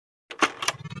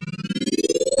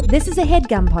This is a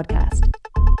HeadGum podcast.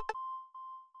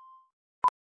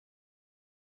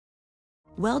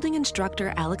 Welding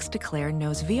instructor Alex DeClaire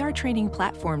knows VR training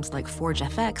platforms like Forge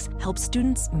FX help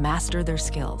students master their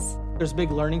skills. There's a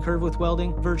big learning curve with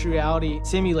welding. Virtual reality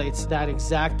simulates that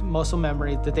exact muscle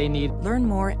memory that they need. Learn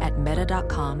more at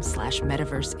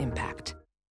meta.com/metaverseimpact.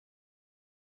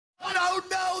 I don't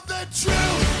know the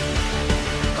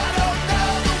truth. I don't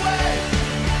know the way.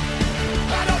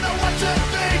 I don't know what to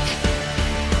think.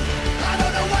 I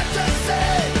don't know what to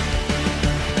say.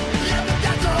 Yeah, but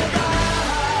that's alright.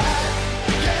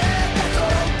 Yeah, that's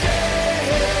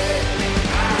okay.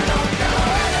 I don't know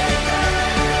anything.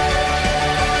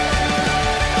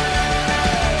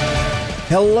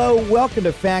 Hello, welcome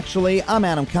to Factually. I'm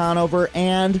Adam Conover,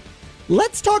 and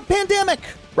let's talk pandemic,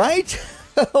 right?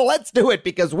 Let's do it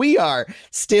because we are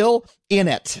still in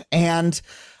it. And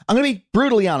I'm going to be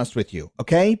brutally honest with you,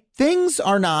 okay? Things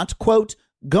are not, quote,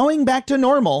 going back to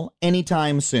normal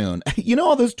anytime soon. You know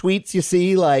all those tweets you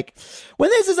see like, when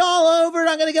this is all over,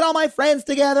 I'm going to get all my friends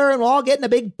together and we'll all get in a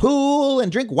big pool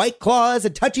and drink White Claws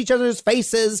and touch each other's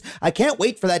faces. I can't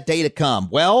wait for that day to come.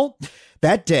 Well,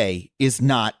 that day is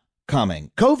not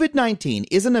coming. COVID-19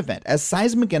 is an event as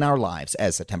seismic in our lives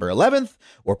as September 11th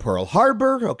or Pearl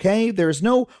Harbor, okay? There's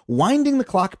no winding the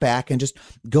clock back and just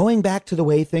going back to the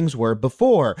way things were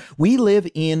before. We live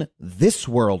in this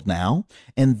world now,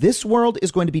 and this world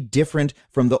is going to be different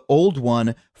from the old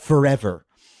one forever.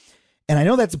 And I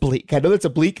know that's bleak. I know that's a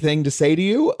bleak thing to say to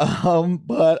you,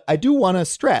 but I do want to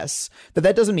stress that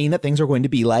that doesn't mean that things are going to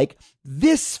be like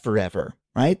this forever.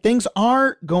 Right? Things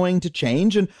are going to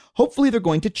change, and hopefully they're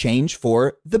going to change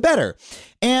for the better.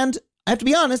 And I have to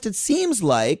be honest, it seems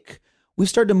like we've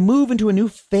started to move into a new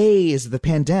phase of the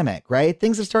pandemic, right?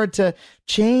 Things have started to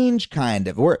change, kind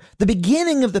of. The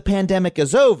beginning of the pandemic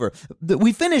is over.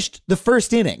 We finished the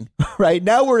first inning, right?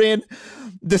 Now we're in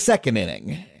the second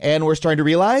inning, and we're starting to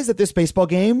realize that this baseball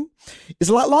game is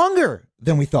a lot longer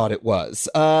than we thought it was,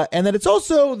 and that it's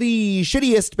also the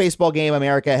shittiest baseball game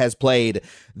America has played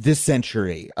this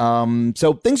century.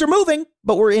 So things are moving,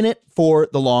 but we're in it for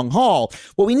the long haul.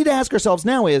 What we need to ask ourselves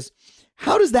now is,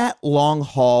 how does that long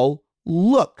haul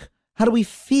look? How do we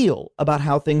feel about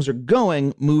how things are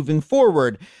going moving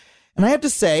forward? And I have to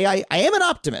say, I am an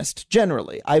optimist,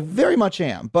 generally. I very much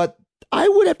am, but I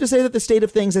would have to say that the state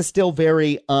of things is still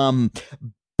very,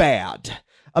 bad.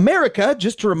 America,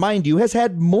 just to remind you, has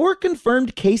had more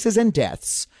confirmed cases and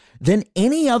deaths than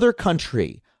any other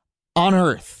country on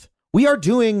Earth. We are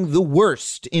doing the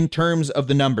worst in terms of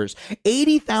the numbers.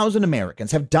 80,000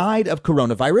 Americans have died of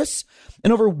coronavirus,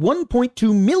 and over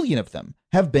 1.2 million of them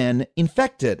have been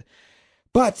infected.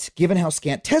 But given how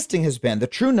scant testing has been, the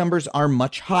true numbers are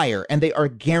much higher, and they are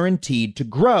guaranteed to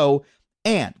grow,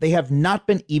 and they have not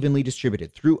been evenly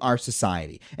distributed through our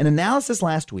society. An analysis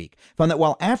last week found that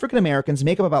while African Americans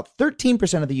make up about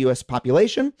 13% of the U.S.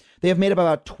 population, they have made up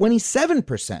about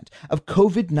 27% of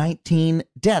COVID-19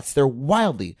 deaths. They're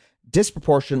wildly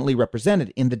disproportionately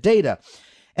represented in the data.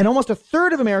 And almost a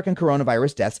third of American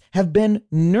coronavirus deaths have been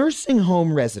nursing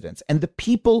home residents and the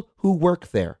people who work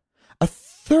there. A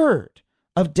third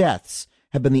of deaths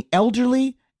have been the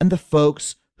elderly and the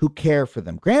folks who care for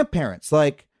them. Grandparents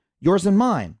like yours and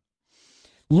mine.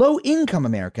 Low-income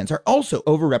Americans are also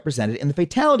overrepresented in the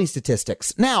fatality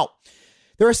statistics. Now,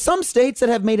 there are some states that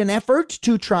have made an effort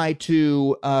to try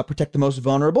to protect the most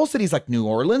vulnerable. Cities like New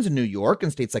Orleans and New York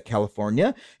and states like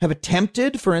California have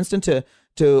attempted, for instance,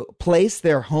 to place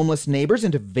their homeless neighbors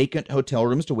into vacant hotel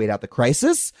rooms to wait out the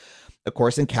crisis. Of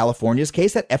course, in California's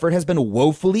case, that effort has been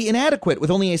woefully inadequate, with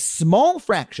only a small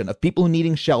fraction of people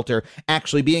needing shelter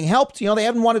actually being helped. You know, they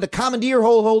haven't wanted to commandeer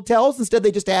whole hotels. Instead, they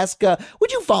just ask,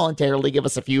 would you voluntarily give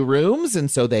us a few rooms?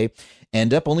 And so they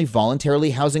end up only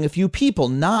voluntarily housing a few people,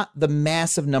 not the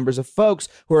massive numbers of folks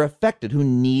who are affected, who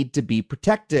need to be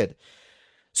protected.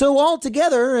 So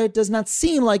altogether, it does not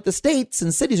seem like the states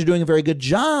and cities are doing a very good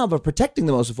job of protecting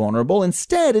the most vulnerable.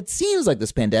 Instead, it seems like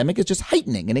this pandemic is just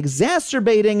heightening and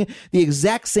exacerbating the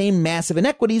exact same massive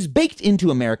inequities baked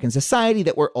into American society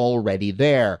that were already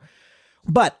there.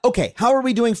 But, okay, how are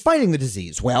we doing fighting the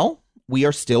disease? Well, we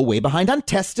are still way behind on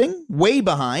testing, way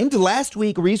behind. Last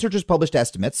week, researchers published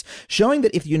estimates showing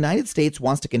that if the United States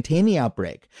wants to contain the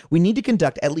outbreak, we need to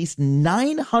conduct at least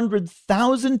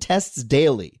 900,000 tests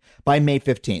daily by May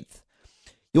 15th.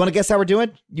 You want to guess how we're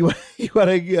doing? You want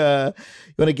to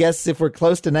guess if we're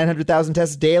close to 900,000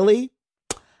 tests daily?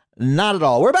 Not at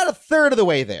all. We're about a third of the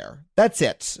way there. That's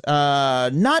it.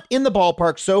 Not in the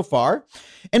ballpark so far.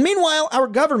 And meanwhile, our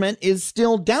government is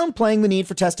still downplaying the need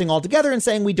for testing altogether and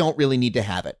saying we don't really need to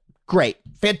have it. Great.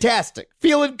 Fantastic.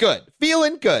 Feeling good.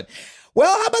 Feeling good.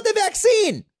 Well, how about the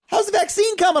vaccine? how's the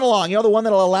vaccine coming along? The one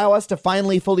that'll allow us to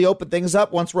finally fully open things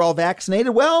up once we're all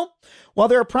vaccinated. Well, while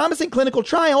there are promising clinical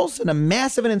trials and a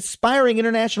massive and inspiring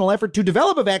international effort to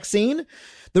develop a vaccine,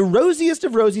 the rosiest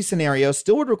of rosy scenarios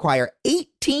still would require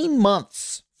 18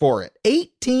 months for it.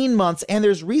 18 months. And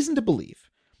there's reason to believe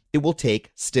it will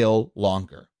take still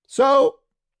longer. So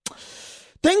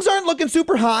things aren't looking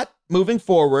super hot moving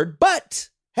forward, but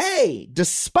hey,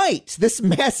 despite this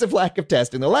massive lack of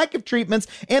testing, the lack of treatments,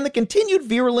 and the continued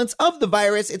virulence of the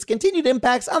virus, its continued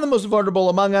impacts on the most vulnerable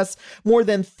among us, more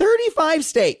than 35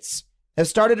 states have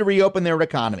started to reopen their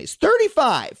economies.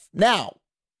 35. Now,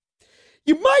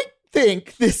 you might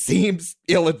think this seems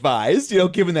ill-advised,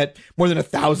 given that more than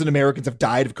 1,000 Americans have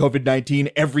died of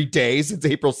COVID-19 every day since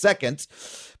April 2nd.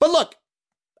 But look,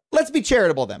 let's be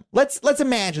charitable then. Let's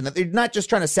imagine that they're not just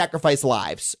trying to sacrifice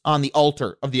lives on the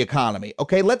altar of the economy.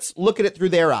 Okay, let's look at it through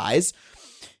their eyes.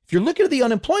 If you're looking at the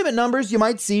unemployment numbers, you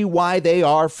might see why they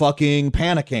are fucking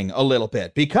panicking a little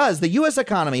bit, because the U.S.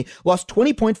 economy lost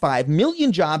 20.5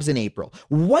 million jobs in April,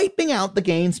 wiping out the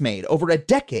gains made over a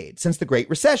decade since the Great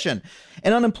Recession.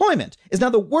 And unemployment is now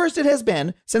the worst it has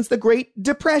been since the Great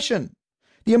Depression.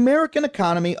 The American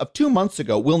economy of 2 months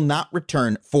ago will not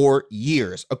return for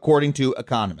years, according to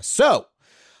economists. So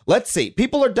let's see.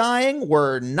 People are dying.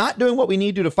 We're not doing what we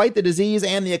need to fight the disease,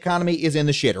 and the economy is in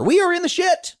the shitter. We are in the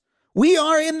shit. We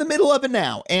are in the middle of it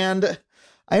now. And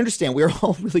I understand we're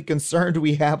all really concerned.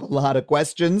 We have a lot of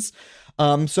questions.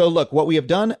 So look, what we have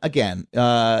done, again,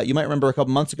 you might remember a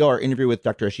couple months ago, our interview with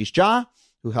Dr. Ashish Jha,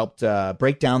 who helped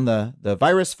break down the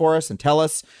virus for us and tell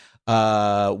us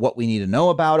what we need to know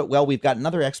about it. Well, we've got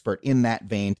another expert in that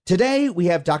vein. Today, we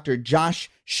have Dr. Josh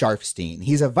Sharfstein.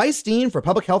 He's a vice dean for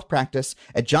public health practice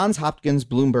at Johns Hopkins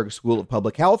Bloomberg School of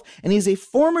Public Health, and he's a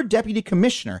former deputy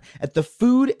commissioner at the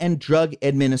Food and Drug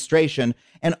Administration,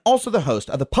 and also the host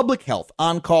of the Public Health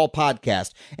On Call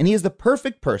podcast. And he is the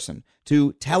perfect person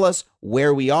to tell us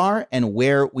where we are and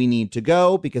where we need to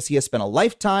go, because he has spent a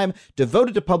lifetime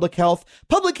devoted to public health.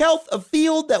 Public health, a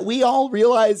field that we all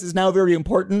realize is now very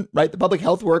important, right? The public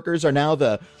health workers are now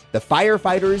the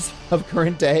firefighters of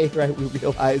current day, right? We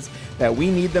realize that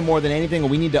we need them more than anything,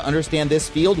 and we need to understand this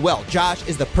field. Well, Josh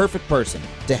is the perfect person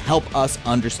to help us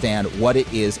understand what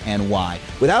it is and why.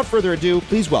 Without further ado,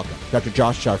 please welcome Dr.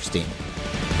 Josh Sharfstein.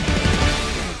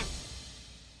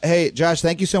 Hey, Josh,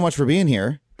 thank you so much for being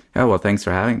here. Oh, well, thanks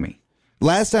for having me.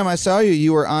 Last time I saw you,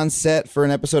 you were on set for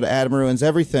an episode of Adam Ruins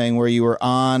Everything, where you were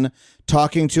on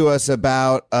talking to us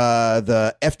about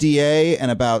the FDA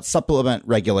and about supplement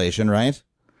regulation, right?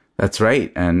 That's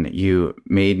right. And you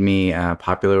made me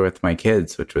popular with my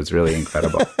kids, which was really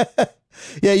incredible.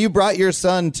 Yeah, you brought your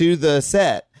son to the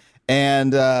set.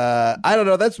 And I don't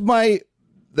know, that's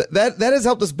that has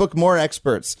helped us book more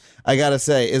experts, I got to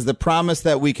say, is the promise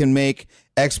that we can make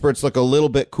experts look a little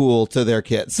bit cool to their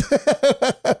kids.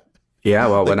 Yeah,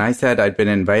 well, when I said I'd been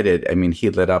invited, I mean, he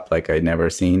lit up like I'd never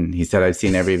seen. He said, I've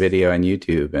seen every video on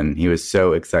YouTube, and he was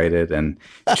so excited. And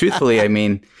truthfully, I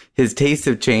mean, his tastes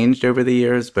have changed over the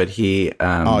years, but he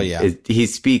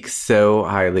speaks so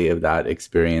highly of that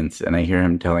experience. And I hear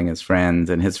him telling his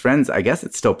friends, and his friends, I guess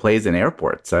it still plays in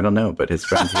airports. I don't know, but his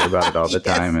friends hear about it all the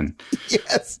time. And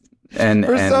yes. And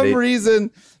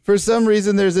For some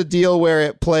reason, there's a deal where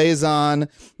it plays on,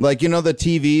 like, the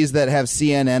TVs that have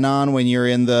CNN on when you're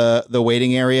in the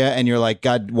waiting area and you're like,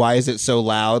 God, why is it so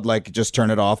loud? Like, just turn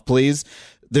it off, please.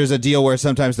 There's a deal where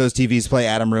sometimes those TVs play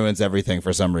Adam Ruins Everything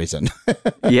for some reason.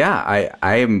 Yeah,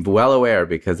 I am well aware,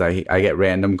 because I get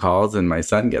random calls, and my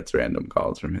son gets random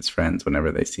calls from his friends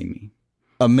whenever they see me.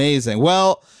 Amazing.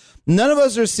 Well, none of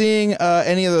us are seeing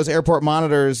any of those airport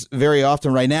monitors very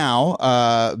often right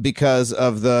now because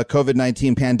of the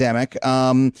COVID-19 pandemic.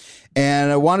 And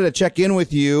I wanted to check in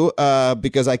with you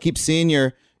because I keep seeing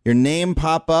your name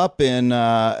pop up in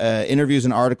interviews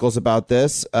and articles about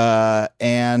this.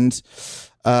 And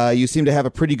you seem to have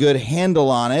a pretty good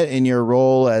handle on it in your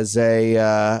role as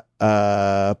a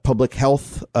public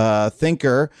health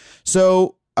thinker.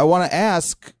 So I want to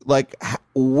ask, like,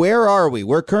 where are we?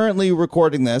 We're currently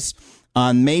recording this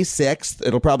on May 6th.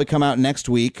 It'll probably come out next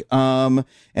week. And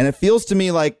it feels to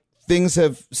me like things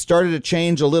have started to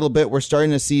change a little bit. We're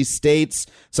starting to see states,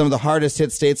 some of the hardest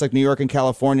hit states like New York and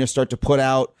California, start to put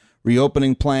out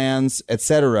reopening plans,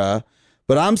 etc.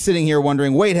 But I'm sitting here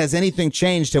wondering, wait, has anything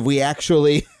changed? Have we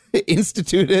actually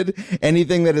instituted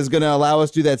anything that is going to allow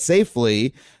us to do that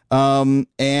safely?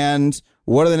 And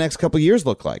what do the next couple of years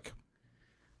look like?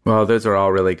 Well, those are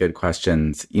all really good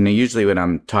questions. Usually when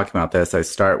I'm talking about this, I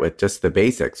start with just the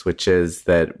basics, which is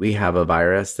that we have a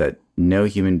virus that no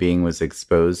human being was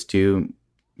exposed to,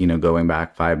 going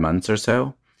back 5 months or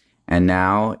so. And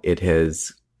now it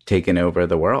has taken over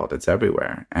the world. It's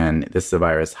everywhere. And this is a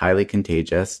virus highly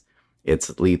contagious.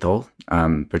 It's lethal,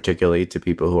 particularly to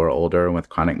people who are older and with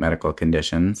chronic medical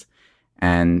conditions.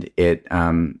 And it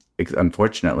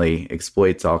unfortunately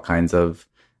exploits all kinds of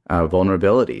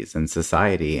vulnerabilities in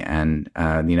society. And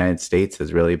the United States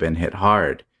has really been hit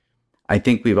hard. I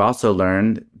think we've also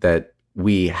learned that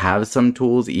we have some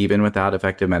tools, even without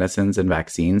effective medicines and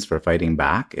vaccines, for fighting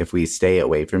back. If we stay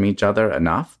away from each other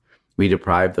enough, we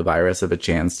deprive the virus of a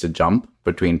chance to jump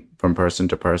from person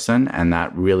to person, and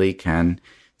that really can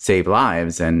save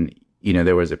lives. And,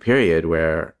 there was a period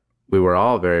where we were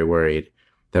all very worried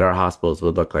that our hospitals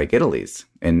would look like Italy's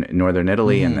in northern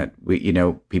Italy, and that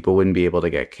people wouldn't be able to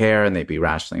get care and they'd be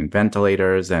rationing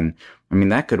ventilators. And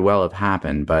that could well have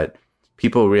happened, but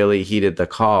people really heeded the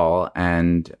call.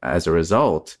 And as a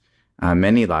result,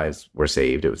 many lives were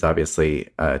saved. It was obviously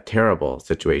a terrible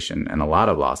situation and a lot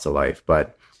of loss of life.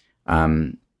 But,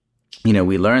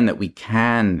 we learned that we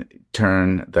can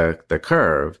turn the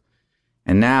curve.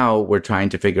 And now we're trying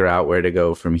to figure out where to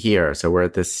go from here. So we're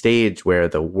at this stage where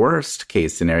the worst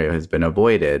case scenario has been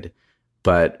avoided,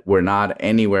 but we're not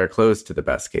anywhere close to the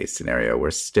best case scenario.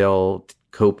 We're still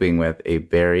coping with a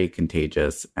very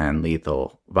contagious and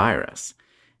lethal virus.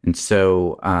 And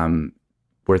so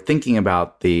we're thinking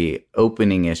about the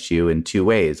opening issue in two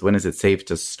ways. When is it safe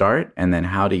to start? And then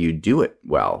how do you do it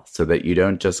well so that you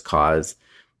don't just cause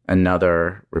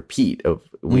another repeat of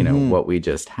what we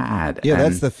just had? Yeah,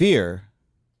 that's the fear.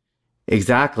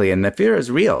 Exactly. And the fear is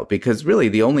real because really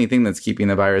the only thing that's keeping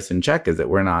the virus in check is that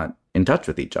we're not in touch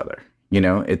with each other.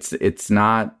 It's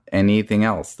not anything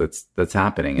else that's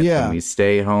happening. It's when we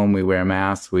stay home, we wear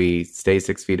masks, we stay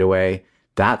 6 feet away.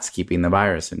 That's keeping the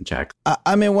virus in check.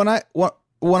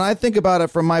 When I think about it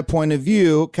from my point of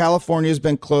view, California has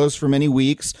been closed for many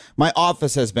weeks. My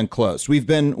office has been closed. We've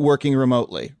been working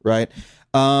remotely, right?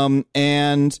 There's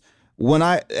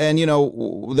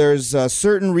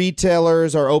certain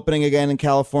retailers are opening again in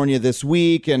California this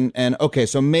week. And okay,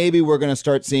 so maybe we're going to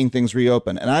start seeing things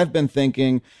reopen. And I've been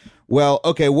thinking, well,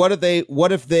 okay, what if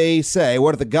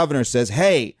the governor says,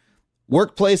 hey,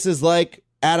 workplaces like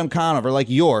Adam Conover,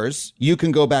 like yours, you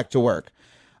can go back to work.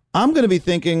 I'm going to be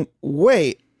thinking,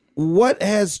 wait, what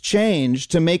has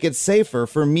changed to make it safer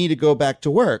for me to go back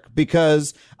to work?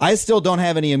 Because I still don't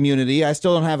have any immunity. I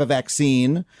still don't have a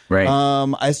vaccine. Right.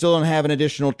 I still don't have an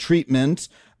additional treatment.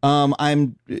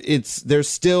 There's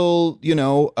still,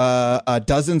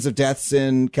 dozens of deaths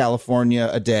in California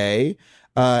a day,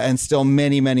 and still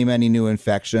many, many, many new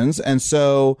infections. And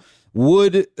so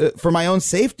for my own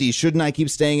safety, shouldn't I keep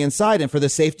staying inside? And for the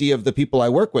safety of the people I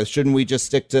work with, shouldn't we just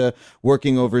stick to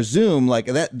working over Zoom? Like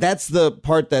that's the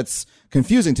part that's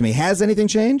confusing to me. Has anything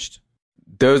changed?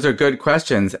 Those are good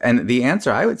questions. And the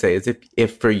answer I would say is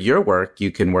if for your work, you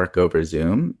can work over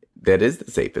Zoom, that is the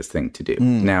safest thing to do.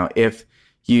 Now, if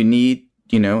you need,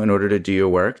 in order to do your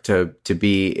work to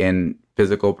be in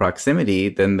physical proximity,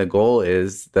 then the goal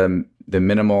is the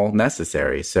minimal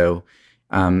necessary. So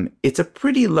it's a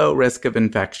pretty low risk of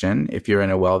infection if you're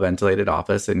in a well-ventilated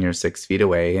office and you're 6 feet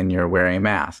away and you're wearing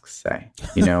masks, say.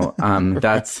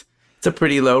 It's a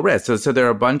pretty low risk. So there are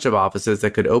a bunch of offices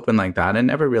that could open like that and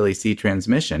never really see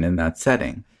transmission in that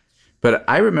setting. But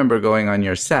I remember going on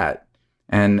your set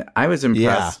and I was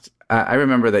impressed. Yeah. I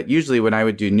remember that usually when I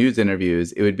would do news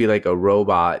interviews, it would be like a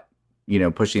robot,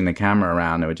 pushing the camera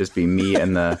around. It would just be me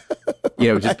and the,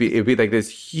 it'd be like this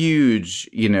huge,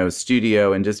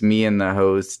 studio and just me and the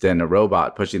host and a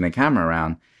robot pushing the camera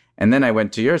around. And then I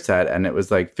went to your set and it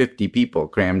was like 50 people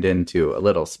crammed into a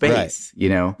little space,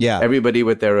 right. Yeah. Everybody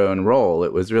with their own role.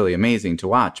 It was really amazing to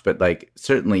watch, but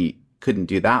certainly couldn't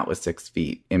do that with 6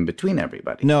 feet in between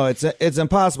everybody. No, it's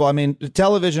impossible. I mean,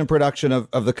 television production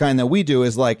of the kind that we do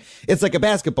is it's like a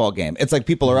basketball game. It's like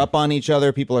people are up on each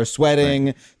other, people are sweating,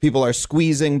 right. People are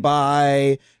squeezing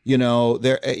by,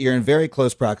 you're in very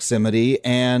close proximity.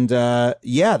 And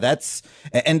that's,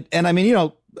 and I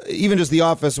mean, even just the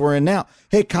office we're in now,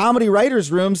 hey, comedy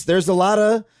writers' rooms, there's a lot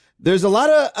of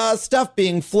stuff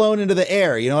being flown into the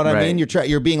air. You know what I mean?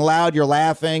 You're being loud, you're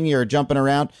laughing, you're jumping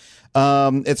around.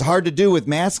 It's hard to do with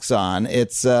masks on.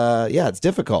 It's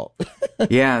difficult.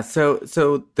 Yeah.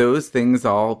 So those things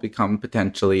all become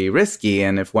potentially risky.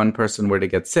 And if one person were to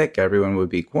get sick, everyone would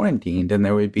be quarantined and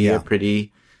there would be a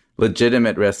pretty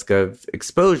legitimate risk of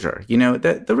exposure.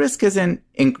 The risk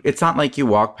it's not like you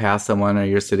walk past someone or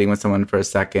you're sitting with someone for a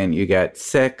second, you get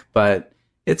sick, but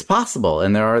it's possible.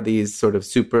 And there are these sort of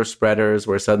super spreaders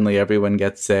where suddenly everyone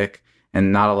gets sick.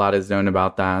 And not a lot is known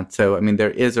about that. So, I mean,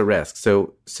 there is a risk.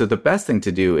 So the best thing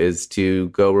to do is to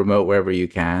go remote wherever you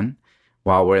can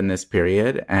while we're in this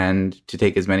period and to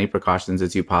take as many precautions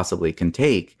as you possibly can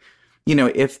take.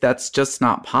 if that's just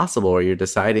not possible, or you're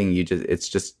deciding it's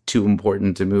just too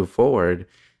important to move forward,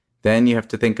 then you have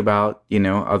to think about,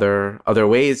 other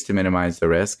ways to minimize the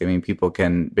risk. I mean, people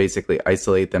can basically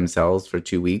isolate themselves for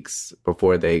 2 weeks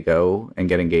before they go and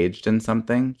get engaged in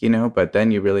something, but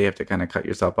then you really have to kind of cut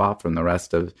yourself off from the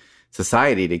rest of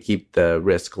society to keep the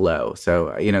risk low.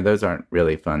 So, those aren't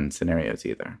really fun scenarios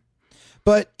either.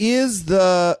 But is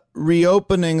the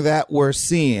reopening that we're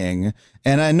seeing,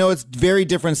 and I know it's very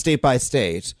different state by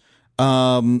state,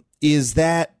 is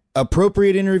that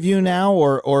appropriate in review now,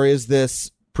 or is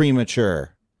this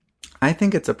premature? I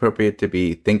think it's appropriate to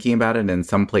be thinking about it, in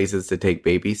some places to take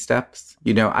baby steps.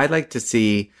 I'd like to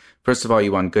see, first of all,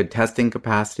 you want good testing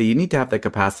capacity. You need to have the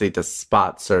capacity to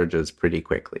spot surges pretty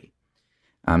quickly.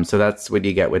 So that's what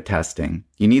you get with testing.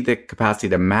 You need the capacity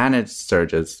to manage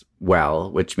surges well,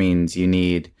 which means you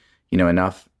need,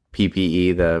 enough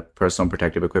PPE, the personal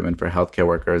protective equipment for healthcare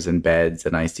workers, and beds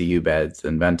and ICU beds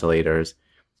and ventilators.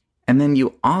 And then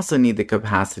you also need the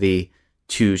capacity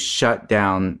to shut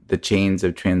down the chains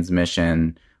of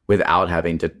transmission without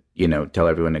having to, tell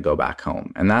everyone to go back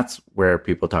home. And that's where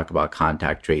people talk about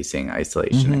contact tracing,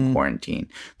 isolation, and quarantine.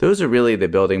 Those are really the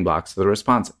building blocks of the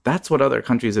response. That's what other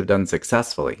countries have done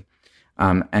successfully.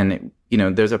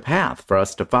 There's a path for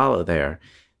us to follow there.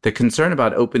 The concern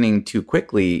about opening too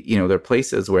quickly, there are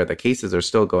places where the cases are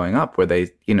still going up, where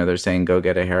they're saying, go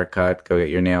get a haircut, go get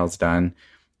your nails done,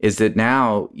 is that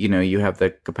now, you have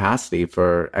the capacity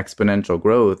for exponential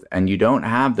growth, and you don't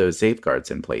have those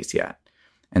safeguards in place yet.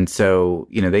 And so,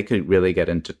 they could really get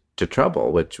into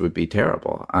trouble, which would be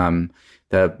terrible.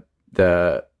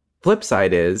 The flip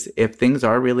side is, if things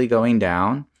are really going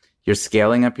down, you're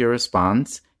scaling up your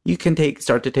response, you can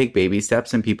start to take baby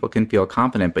steps, and people can feel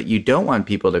confident, but you don't want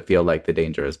people to feel like the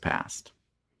danger is past.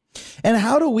 And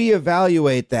how do we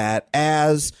evaluate that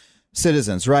as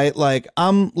citizens, right? Like,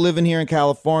 I'm living here in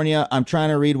California. I'm trying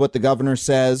to read what the governor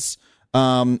says.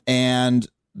 And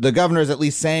the governor is at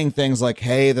least saying things like,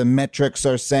 hey, the metrics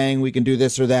are saying we can do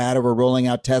this or that, or we're rolling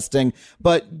out testing.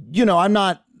 But, I'm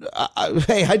not.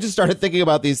 I just started thinking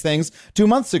about these things 2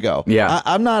 months ago. Yeah,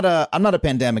 I'm not a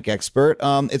pandemic expert.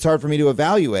 It's hard for me to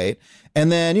evaluate.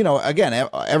 And then, again,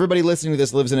 everybody listening to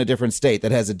this lives in a different state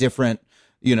that has a different,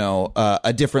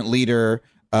 a different leader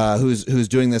who's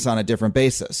doing this on a different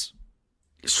basis.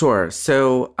 Sure.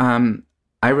 So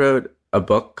I wrote a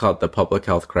book called The Public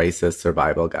Health Crisis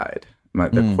Survival Guide.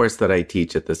 The course that I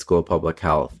teach at the School of Public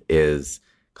Health is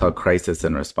called Crisis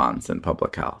and Response in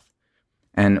Public Health.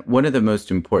 And one of the most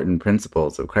important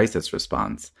principles of crisis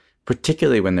response,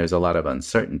 particularly when there's a lot of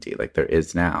uncertainty like there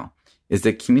is now, is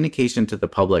that communication to the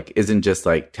public isn't just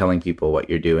like telling people what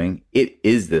you're doing. It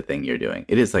is the thing you're doing.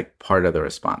 It is like part of the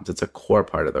response. It's a core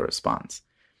part of the response.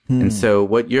 And so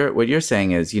what you're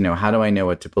saying is, how do I know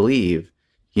what to believe?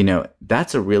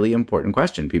 That's a really important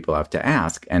question people have to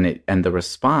ask. And the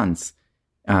response,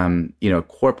 a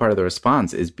core part of the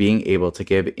response is being able to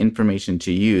give information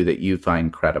to you that you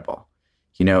find credible.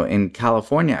 In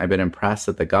California, I've been impressed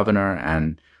that the governor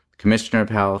and commissioner of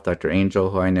health, Dr. Angel,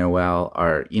 who I know well,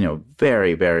 are,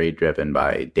 very, very driven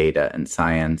by data and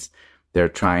science. They're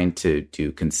trying to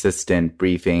do consistent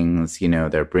briefings.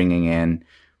 They're bringing in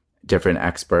different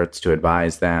experts to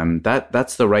advise them.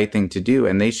 That's the right thing to do.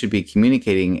 And they should be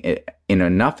communicating it in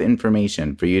enough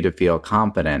information for you to feel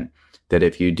confident that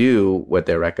if you do what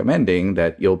they're recommending,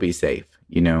 that you'll be safe.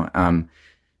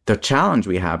 The challenge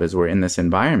we have is we're in this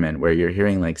environment where you're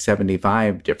hearing like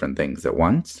 75 different things at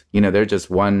once. They're just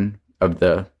one of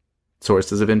the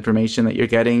sources of information that you're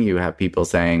getting. You have people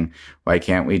saying, why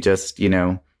can't we just,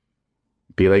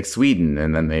 be like Sweden?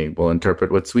 And then they will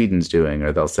interpret what Sweden's doing,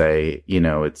 or they'll say,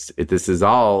 it's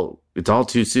all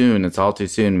too soon. It's all too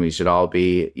soon. We should all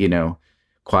be,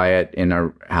 quiet in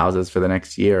our houses for the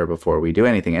next year before we do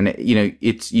anything. And,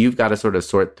 you've got to sort of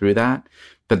sort through that.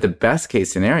 But the best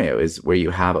case scenario is where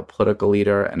you have a political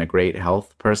leader and a great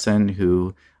health person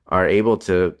who are able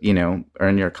to,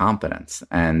 earn your confidence.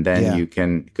 And then you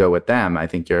can go with them. I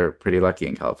think you're pretty lucky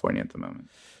in California at the moment.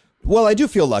 Well, I do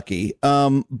feel lucky,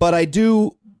 but I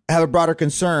do have a broader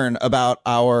concern about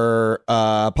our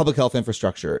public health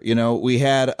infrastructure. We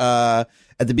had at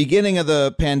the beginning of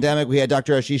the pandemic, we had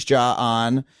Dr. Ashish Jha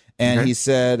on, and he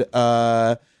said,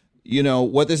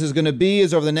 what this is going to be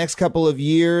is over the next couple of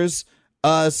years,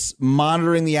 us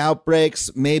monitoring the outbreaks,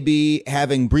 maybe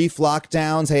having brief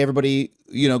lockdowns. Hey, everybody,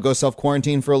 go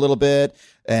self-quarantine for a little bit,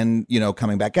 and,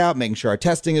 coming back out, making sure our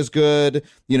testing is good,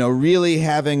 really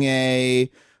having a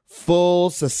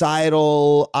full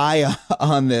societal eye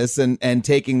on this and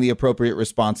taking the appropriate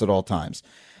response at all times.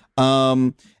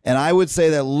 And I would say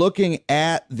that looking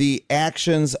at the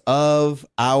actions of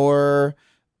our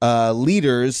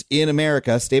leaders in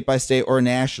America, state by state or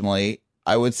nationally,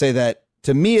 I would say that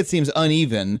to me, it seems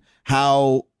uneven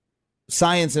how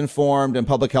science informed and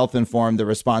public health informed the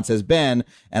response has been.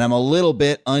 And I'm a little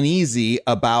bit uneasy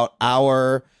about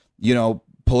our,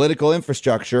 political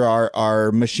infrastructure,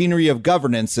 our machinery of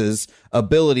governance's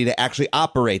ability to actually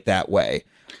operate that way.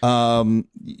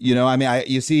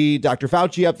 You see Dr.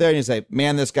 Fauci up there and you say,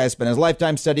 man, this guy spent his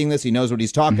lifetime studying this. He knows what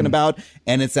he's talking about.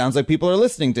 And it sounds like people are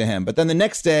listening to him. But then the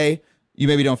next day, you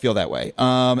maybe don't feel that way.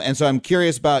 And so I'm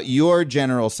curious about your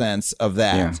general sense of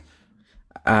that.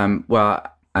 Yeah. Well,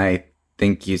 I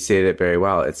think you stated it very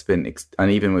well. It's been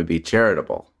uneven would be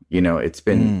charitable. It's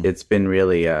been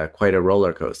really quite a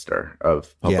roller coaster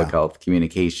of public health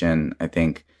communication. I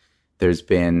think there's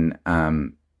been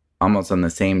almost on the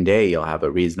same day, you'll have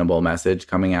a reasonable message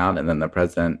coming out, and then the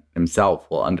president himself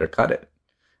will undercut it,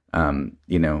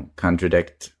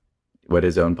 contradict what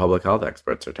his own public health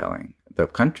experts are telling the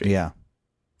country. Yeah.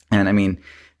 And I mean,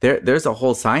 there's a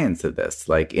whole science of this.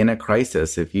 Like in a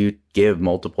crisis, if you give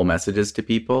multiple messages to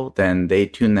people, then they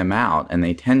tune them out and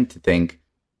they tend to think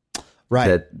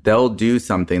that they'll do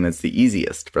something that's the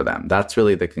easiest for them. That's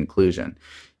really the conclusion.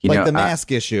 The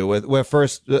mask issue, where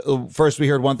first we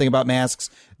heard one thing about masks,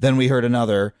 then we heard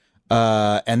another,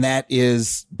 and that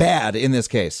is bad in this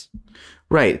case.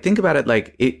 Right. Think about it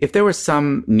like if there was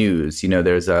some news,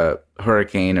 there's a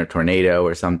hurricane or tornado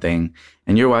or something,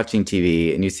 and you're watching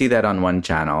TV and you see that on one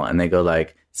channel and they go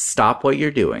like, stop what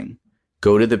you're doing,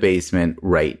 go to the basement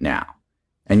right now.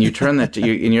 And you turn that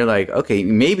and you're like, okay,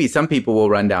 maybe some people will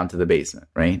run down to the basement,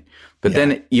 right? But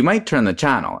then you might turn the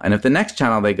channel. And if the next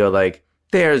channel they go like,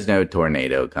 there's no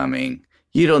tornado coming,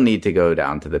 you don't need to go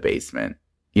down to the basement.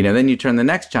 Then you turn the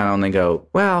next channel and they go,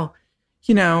 well,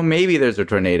 maybe there's a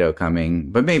tornado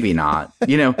coming, but maybe not.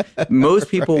 Most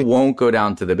people won't go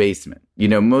down to the basement.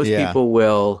 Most people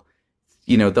will,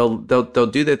 they'll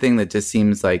do the thing that just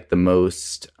seems like the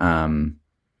most,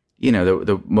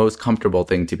 the most comfortable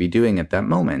thing to be doing at that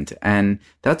moment. And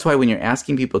that's why when you're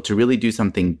asking people to really do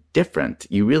something different,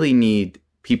 you really need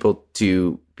people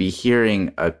to be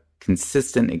hearing a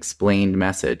consistent explained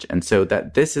message. And so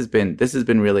that this has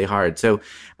been really hard. So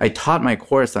I taught my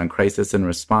course on crisis and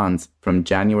response from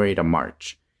January to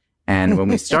March. And when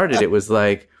we started, it was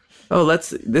like, oh,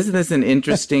 this is an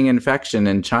interesting infection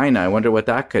in China. I wonder what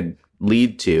that could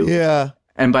lead to. Yeah.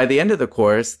 And by the end of the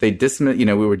course, they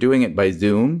we were doing it by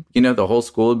Zoom. The whole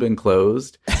school had been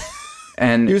closed.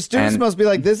 And your students must be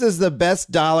like, this is the best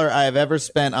dollar I have ever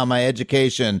spent on my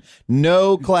education.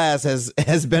 No class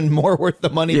has been more worth the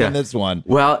money than this one.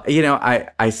 Well,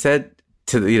 I said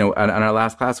to, on our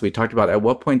last class, we talked about at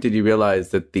what point did you realize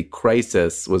that the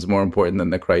crisis was more important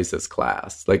than the crisis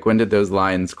class? Like, when did those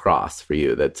lines cross for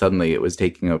you that suddenly it was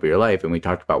taking over your life? And we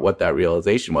talked about what that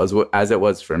realization was. As it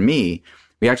was for me,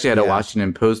 we actually had a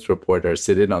Washington Post reporter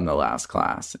sit in on the last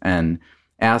class and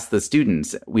asked the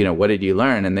students, what did you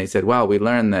learn? And they said, well, we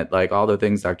learned that like all the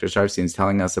things Dr. Sharfstein's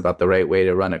telling us about the right way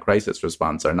to run a crisis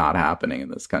response are not happening in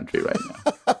this country right now.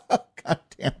 God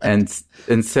damn it.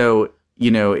 And so,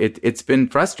 it's been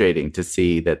frustrating to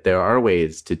see that there are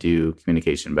ways to do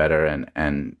communication better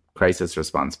and crisis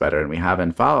response better, and we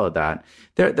haven't followed that.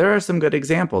 There are some good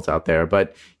examples out there,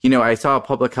 but, I saw a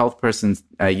public health person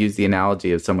use the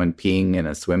analogy of someone peeing in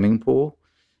a swimming pool.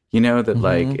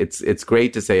 Like it's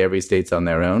great to say every state's on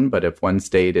their own, but if one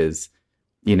state is,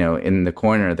 in the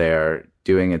corner there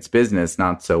doing its business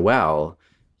not so well,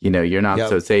 you're not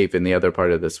so safe in the other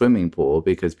part of the swimming pool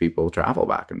because people travel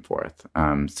back and forth.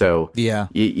 We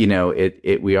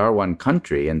are one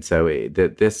country, and so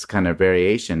this kind of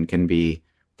variation can be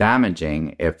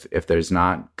damaging if there's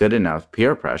not good enough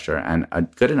peer pressure and a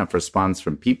good enough response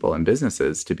from people and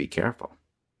businesses to be careful.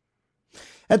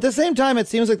 At the same time, it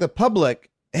seems like the public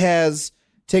has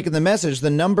taken the message. The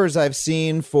numbers I've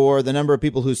seen for the number of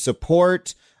people who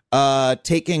support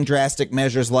taking drastic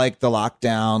measures like the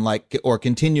lockdown, or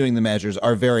continuing the measures,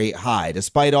 are very high,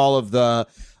 despite all of the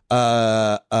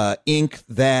ink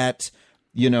that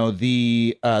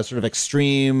the sort of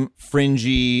extreme,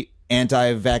 fringy,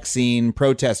 anti-vaccine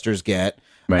protesters get.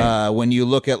 Right. When you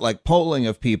look at like polling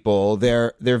of people,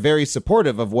 they're very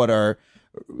supportive of what are,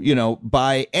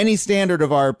 by any standard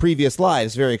of our previous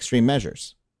lives, very extreme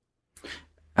measures.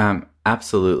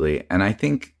 Absolutely. And I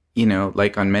think,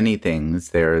 like on many things,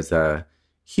 there's a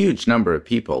huge number of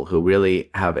people who really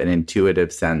have an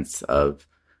intuitive sense of,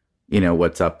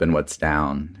 what's up and what's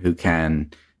down, who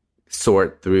can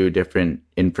sort through different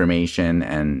information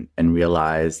and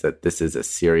realize that this is a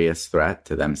serious threat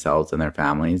to themselves and their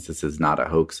families. This is not a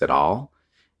hoax at all.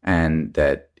 And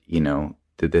that,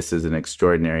 that this is an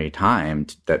extraordinary time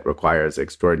that requires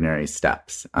extraordinary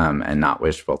steps, and not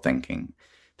wishful thinking.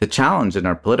 The challenge in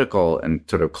our political and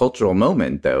sort of cultural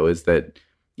moment, though, is that,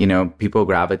 people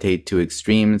gravitate to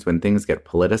extremes when things get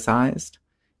politicized.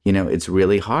 It's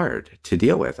really hard to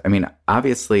deal with. I mean,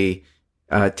 obviously,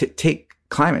 take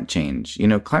climate change.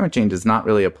 Climate change is not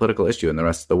really a political issue in the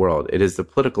rest of the world. It is a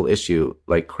political issue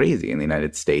like crazy in the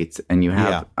United States. And you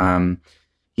have,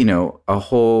 a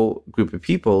whole group of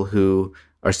people who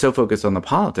are so focused on the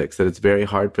politics that it's very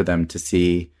hard for them to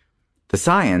see the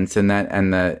science, and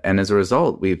as a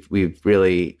result, we've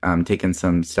really taken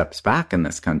some steps back in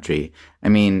this country. I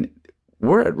mean,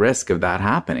 we're at risk of that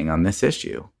happening on this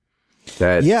issue.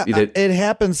 It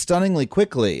happens stunningly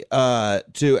quickly.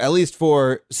 To at least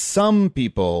for some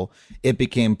people, it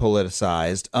became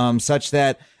politicized, such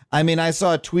that I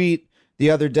saw a tweet the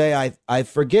other day. I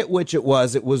forget which it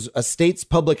was. It was a state's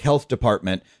public health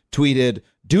department tweeted,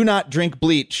 "Do not drink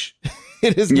bleach."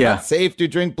 It is not safe to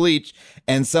drink bleach.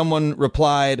 And someone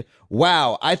replied,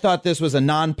 "Wow, I thought this was a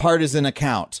nonpartisan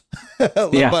account."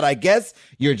 But I guess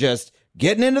you're just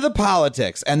getting into the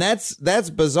politics, and that's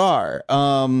bizarre.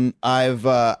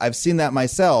 I've seen that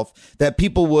myself, that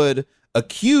people would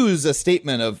accuse a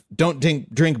statement of "don't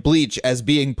drink bleach" as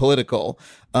being political,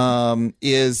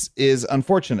 is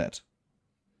unfortunate.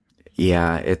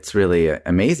 Yeah, it's really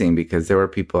amazing because there were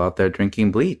people out there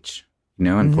drinking bleach,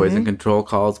 and poison control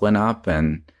calls went up,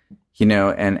 and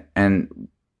and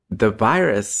the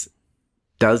virus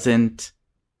doesn't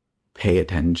pay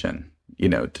attention,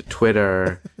 to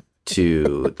Twitter,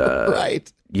 to the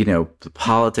the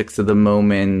politics of the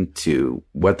moment, to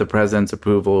what the president's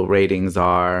approval ratings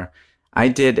are. I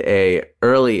did a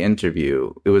early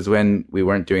interview. It was when we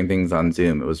weren't doing things on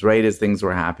Zoom. It was right as things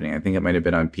were happening. I think it might have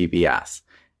been on PBS.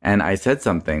 And I said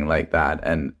something like that,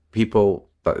 and people,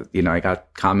 I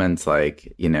got comments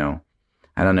like,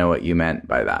 I don't know what you meant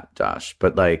by that, Josh,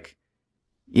 but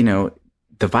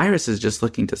the virus is just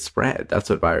looking to spread. That's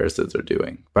what viruses are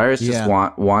doing. Viruses just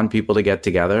want people to get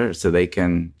together so they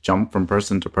can jump from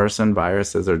person to person.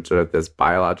 Viruses are sort of this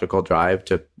biological drive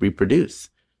to reproduce.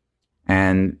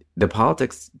 And the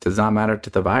politics does not matter to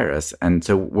the virus. And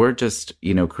so we're just,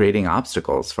 creating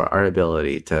obstacles for our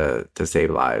ability to save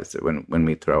lives when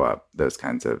we throw up those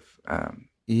kinds of,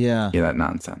 that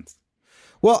nonsense.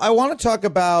 Well, I want to talk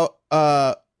about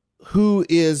who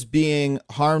is being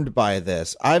harmed by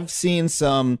this. I've seen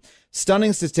some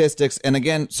stunning statistics. And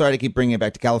again, sorry to keep bringing it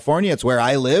back to California. It's where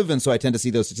I live. And so I tend to see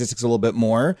those statistics a little bit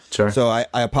more. Sure. So I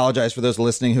apologize for those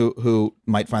listening who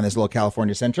might find this a little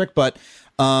California centric. But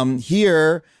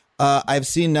here, I've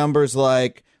seen numbers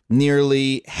like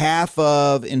nearly half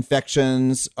of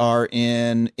infections are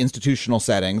in institutional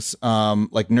settings,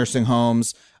 like nursing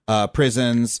homes,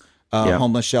 prisons,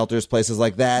 homeless shelters, places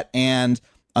like that. And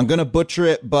I'm going to butcher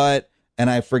it, and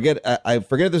I forget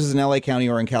if this is in LA County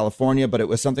or in California, but it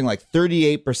was something like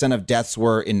 38% of deaths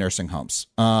were in nursing homes,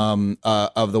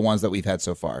 of the ones that we've had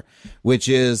so far, which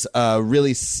is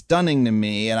really stunning to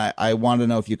me. And I want to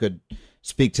know if you could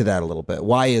speak to that a little bit.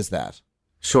 Why is that?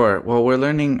 Sure. Well, we're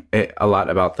learning a lot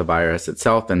about the virus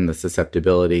itself and the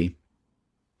susceptibility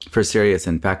for serious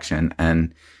infection.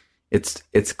 And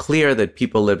it's clear that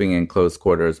people living in close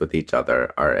quarters with each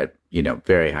other are at,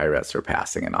 very high risk for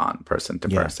passing it on person to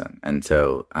person. And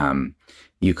so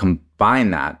you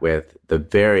combine that with the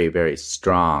very, very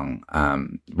strong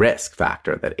risk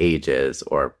factor that age is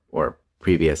or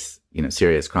previous,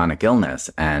 serious chronic illness.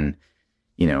 And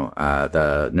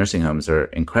the nursing homes are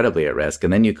incredibly at risk.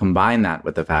 And then you combine that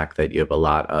with the fact that you have a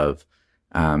lot of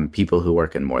people who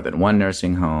work in more than one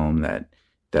nursing home, that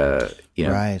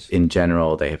in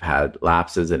general, they have had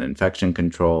lapses in infection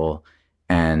control.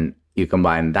 And you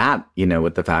combine that,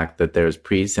 with the fact that there's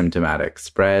pre-symptomatic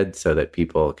spread so that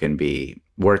people can be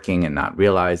working and not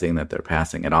realizing that they're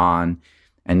passing it on.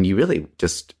 And you really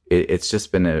it's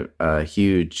just been a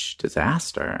huge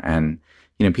disaster. And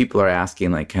people are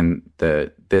asking, like, can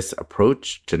this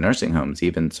approach to nursing homes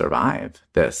even survive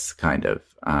this kind of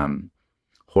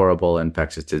horrible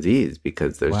infectious disease?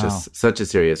 Because there's just such a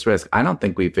serious risk. I don't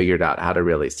think we figured out how to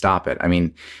really stop it. I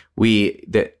mean,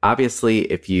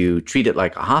 obviously, if you treat it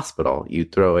like a hospital, you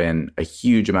throw in a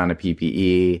huge amount of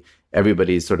PPE.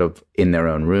 Everybody's sort of in their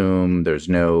own room. There's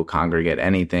no congregate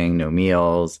anything, no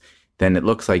meals. Then it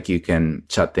looks like you can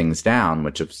shut things down,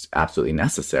 which is absolutely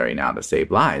necessary now to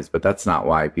save lives. But that's not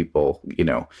why people,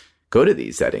 go to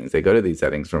these settings. They go to these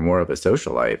settings for more of a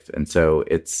social life. And so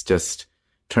it's just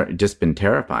been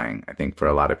terrifying, I think, for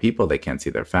a lot of people. They can't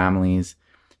see their families.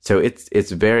 So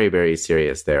it's very, very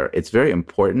serious there. It's very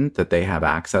important that they have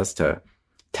access to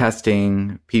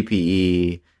testing,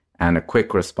 PPE, and a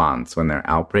quick response when there are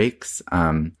outbreaks.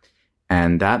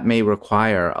 And that may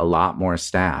require a lot more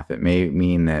staff. It may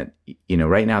mean that,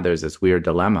 right now there's this weird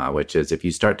dilemma, which is if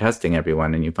you start testing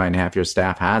everyone and you find half your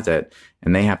staff has it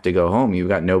and they have to go home, you've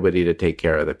got nobody to take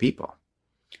care of the people.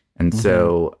 And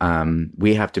so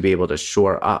we have to be able to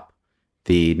shore up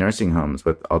the nursing homes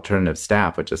with alternative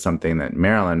staff, which is something that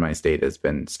Maryland, my state, has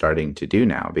been starting to do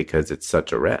now because it's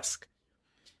such a risk.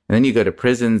 And then you go to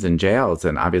prisons and jails,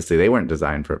 and obviously they weren't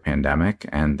designed for a pandemic.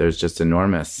 And there's just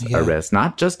enormous risk,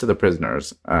 not just to the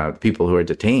prisoners, people who are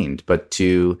detained, but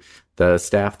to the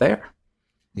staff there.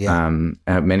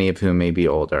 Many of whom may be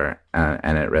older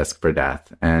and at risk for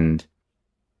death. And,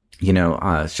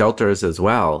 shelters as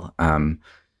well,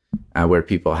 where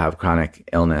people have chronic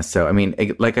illness. So, I mean,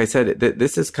 like I said,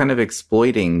 this is kind of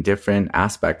exploiting different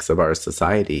aspects of our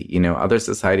society. Other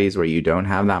societies where you don't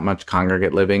have that much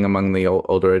congregate living among the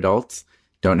older adults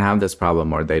don't have this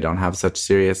problem, or they don't have such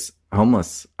serious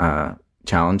homeless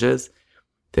challenges.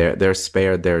 They're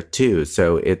spared there too.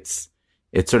 So it's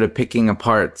sort of picking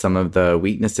apart some of the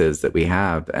weaknesses that we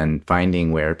have and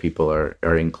finding where people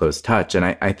are in close touch. And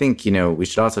I think, we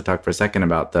should also talk for a second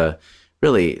about the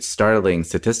really startling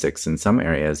statistics in some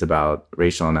areas about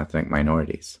racial and ethnic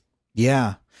minorities.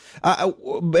 Yeah.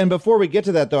 And before we get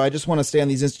to that, though, I just want to stay on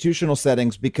these institutional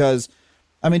settings because,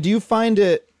 do you find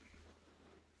it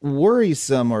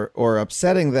worrisome or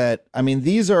upsetting that,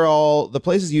 these are all the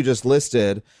places you just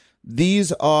listed.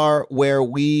 These are where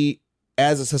we,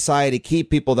 as a society,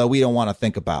 keep people that we don't want to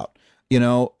think about,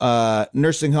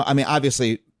 nursing home.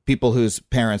 Obviously, people whose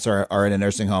parents are in a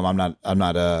nursing home. I'm not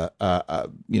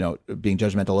being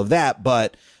judgmental of that,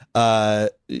 but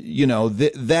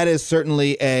that is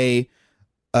certainly a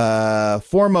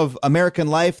form of American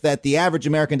life that the average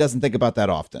American doesn't think about that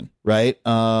often, right?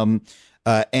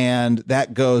 And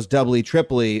that goes doubly,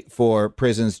 triply for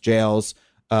prisons, jails,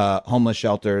 homeless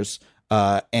shelters,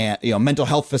 and mental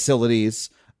health facilities,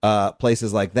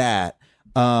 places like that.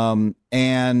 And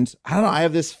I don't know. I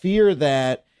have this fear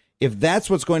that if that's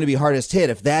what's going to be hardest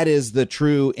hit, if that is the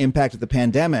true impact of the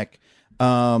pandemic,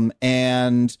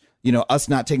 and us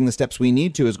not taking the steps we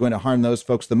need to is going to harm those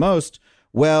folks the most.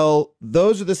 Well,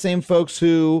 those are the same folks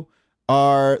who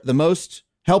are the most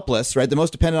helpless, right? The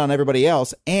most dependent on everybody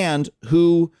else, and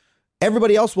who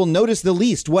everybody else will notice the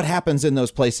least what happens in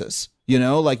those places.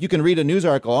 Like you can read a news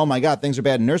article, oh my God, things are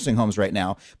bad in nursing homes right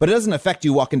now, but it doesn't affect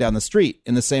you walking down the street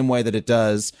in the same way that it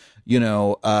does,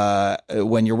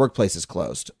 when your workplace is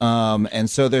closed. And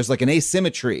so there's like an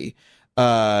asymmetry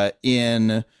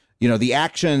in, the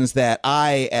actions that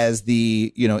I, as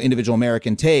the, individual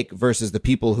American take versus the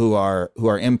people who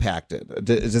are impacted.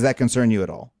 Does that concern you at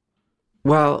all?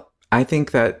 Well, I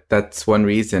think that's one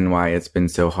reason why it's been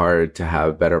so hard to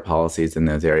have better policies in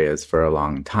those areas for a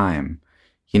long time.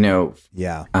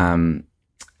 Yeah. And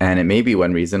it may be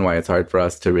one reason why it's hard for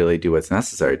us to really do what's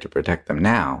necessary to protect them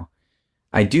now.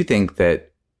 I do think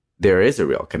that there is a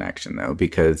real connection, though,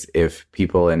 because if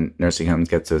people in nursing homes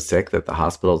get so sick that the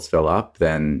hospitals fill up,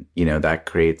 then, that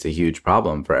creates a huge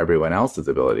problem for everyone else's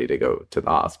ability to go to the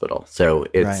hospital. So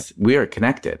we are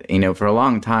connected. For a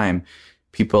long time,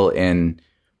 people in,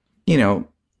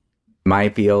 my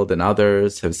field and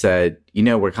others have said,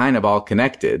 we're kind of all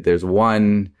connected. There's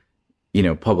one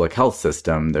public health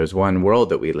system. There's one world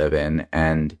that we live in.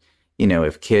 And,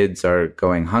 if kids are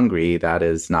going hungry, that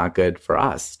is not good for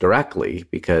us directly,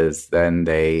 because then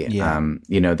they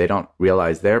don't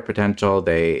realize their potential.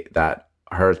 That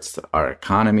hurts our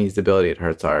economy's ability. It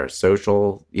hurts our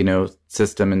social,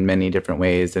 system in many different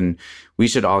ways. And we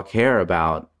should all care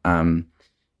about the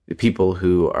people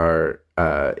who are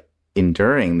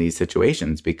enduring these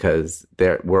situations, because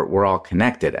we're all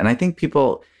connected. And I think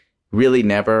people really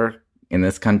never in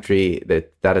this country,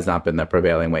 that has not been the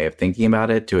prevailing way of thinking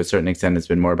about it. To a certain extent, it's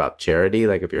been more about charity.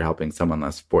 Like if you're helping someone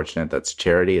less fortunate, that's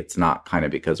charity. It's not kind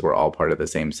of because we're all part of the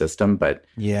same system. But,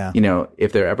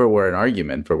 if there ever were an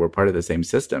argument for we're part of the same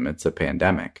system, it's a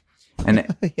pandemic.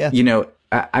 And,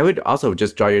 I would also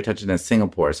just draw your attention to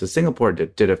Singapore. So Singapore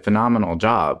did a phenomenal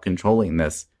job controlling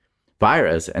this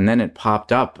virus. And then it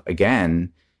popped up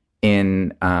again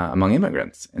among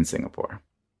immigrants in Singapore.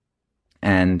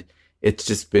 And it's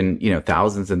just been,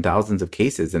 thousands and thousands of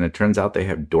cases. And it turns out they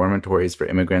have dormitories for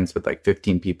immigrants with like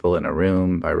 15 people in a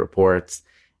room by reports.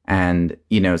 And,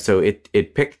 so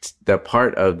it picked the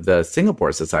part of the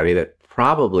Singapore society that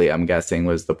probably, I'm guessing,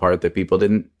 was the part that people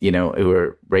didn't, who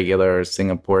were regular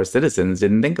Singapore citizens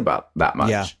didn't think about that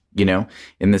much,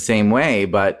 in the same way.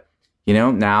 But,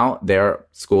 now their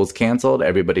school's canceled.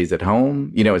 Everybody's at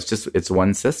home. It's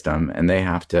one system, and they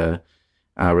have to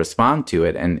respond to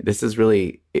it. And this is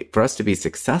really, for us to be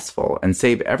successful and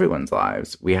save everyone's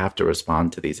lives, we have to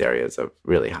respond to these areas of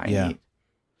really high need.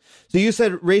 So you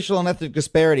said racial and ethnic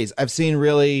disparities. I've seen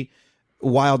really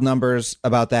wild numbers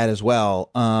about that as well.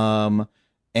 Why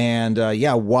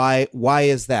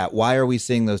is that? Why are we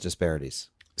seeing those disparities?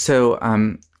 So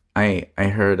I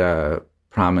heard a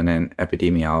prominent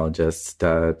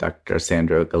epidemiologist, Dr.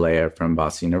 Sandro Galea from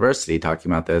Boston University,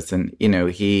 talking about this. And,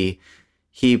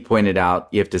 he pointed out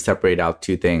you have to separate out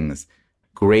two things: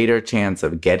 greater chance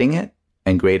of getting it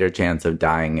and greater chance of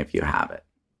dying if you have it.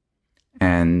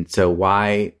 And so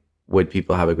why would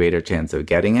people have a greater chance of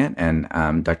getting it? And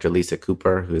Dr. Lisa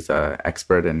Cooper, who's an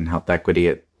expert in health equity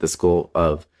at the School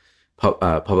of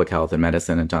Public Health and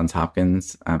Medicine at Johns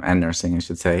Hopkins, and nursing, I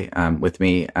should say, with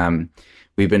me,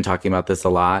 we've been talking about this a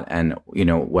lot. And,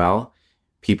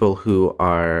 people who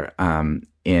are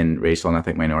in racial and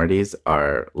ethnic minorities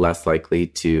are less likely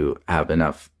to have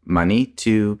enough money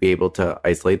to be able to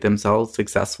isolate themselves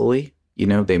successfully.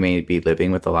 They may be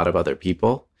living with a lot of other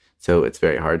people, so it's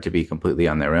very hard to be completely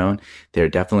on their own. They're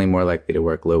definitely more likely to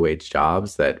work low-wage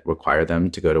jobs that require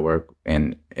them to go to work,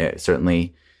 and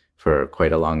certainly for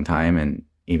quite a long time, and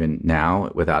even now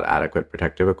without adequate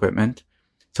protective equipment.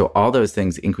 So all those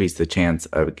things increase the chance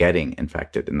of getting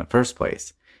infected in the first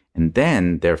place. And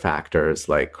then there are factors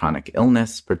like chronic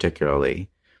illness, particularly,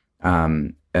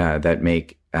 that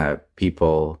make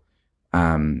people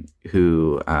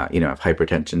who have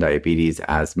hypertension, diabetes,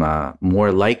 asthma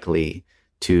more likely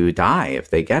to die if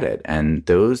they get it. And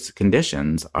those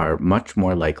conditions are much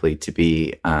more likely to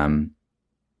be found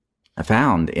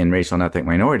in racial and ethnic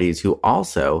minorities, who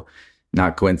also,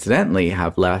 not coincidentally,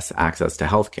 have less access to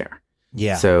healthcare.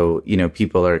 Yeah. So,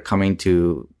 people are coming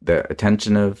to the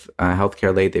attention of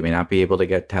healthcare late. They may not be able to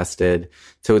get tested.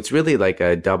 So it's really like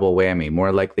a double whammy: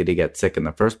 more likely to get sick in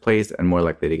the first place and more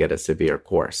likely to get a severe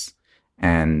course.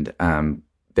 And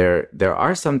there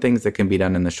are some things that can be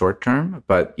done in the short term,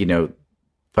 but,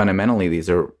 fundamentally, these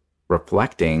are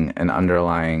reflecting an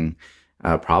underlying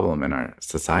problem in our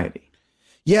society.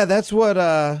 Yeah, that's what,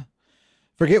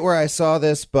 forget where I saw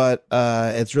this, but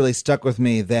it's really stuck with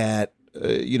me that,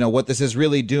 what this is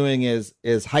really doing is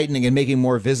heightening and making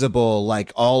more visible,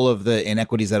 like, all of the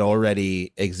inequities that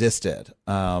already existed.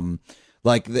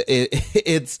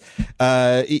 It's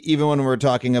even when we're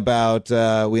talking about,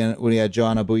 we had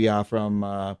Joanna Bouya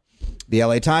from the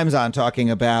LA Times on talking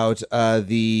about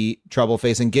the trouble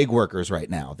facing gig workers right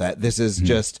now, that this is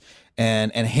just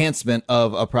an enhancement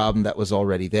of a problem that was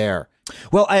already there.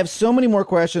 Well, I have so many more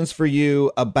questions for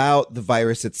you about the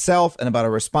virus itself and about a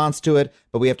response to it,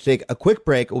 but we have to take a quick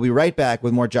break. We'll be right back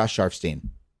with more Josh Sharfstein.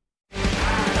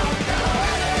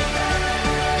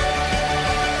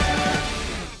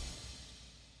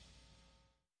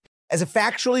 As a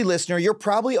Factually listener, you're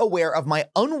probably aware of my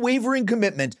unwavering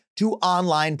commitment to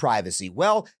online privacy.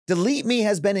 Well, Delete Me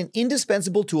has been an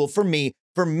indispensable tool for me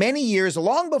for many years,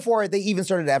 long before they even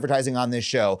started advertising on this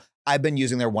show. I've been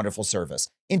using their wonderful service.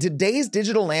 In today's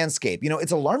digital landscape,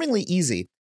 it's alarmingly easy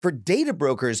for data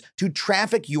brokers to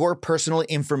traffic your personal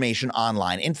information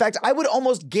online. In fact, I would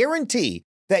almost guarantee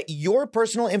that your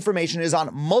personal information is on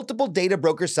multiple data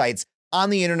broker sites on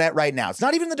the internet right now. It's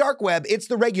not even the dark web, it's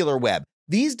the regular web.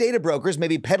 These data brokers may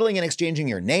be peddling and exchanging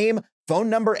your name, phone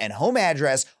number, and home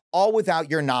address, all without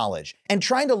your knowledge. And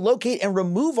trying to locate and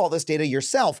remove all this data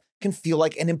yourself can feel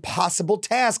like an impossible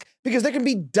task because there can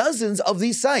be dozens of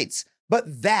these sites. But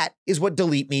that is what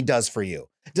Delete Me does for you.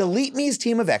 Delete Me's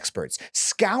team of experts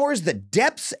scours the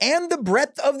depths and the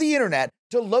breadth of the internet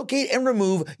to locate and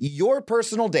remove your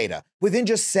personal data. Within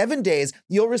just 7 days,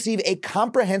 you'll receive a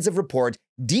comprehensive report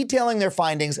detailing their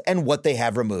findings and what they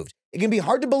have removed. It can be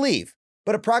hard to believe,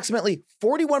 but approximately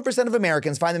 41% of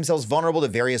Americans find themselves vulnerable to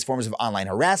various forms of online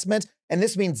harassment, and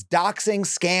this means doxing,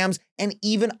 scams, and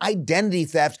even identity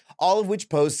theft, all of which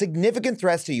pose significant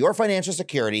threats to your financial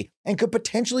security and could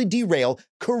potentially derail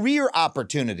career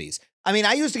opportunities. I mean,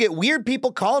 I used to get weird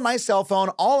people calling my cell phone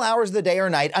all hours of the day or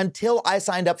night until I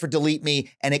signed up for Delete Me,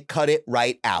 and it cut it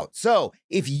right out. So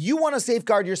if you want to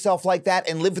safeguard yourself like that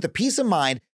and live with the peace of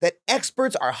mind that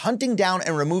experts are hunting down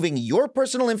and removing your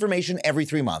personal information every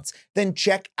 3 months, then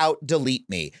check out Delete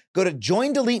Me. Go to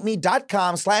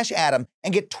joindeleteme.com/Adam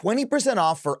and get 20%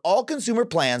 off for all consumer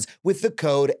plans with the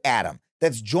code Adam.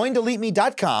 That's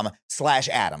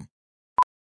joindeleteme.com/Adam.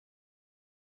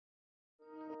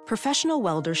 Professional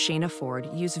welder Shayna Ford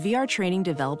used VR training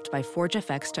developed by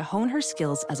ForgeFX to hone her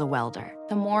skills as a welder.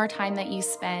 The more time that you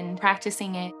spend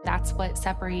practicing it, that's what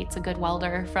separates a good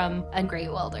welder from a great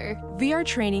welder. VR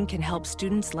training can help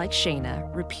students like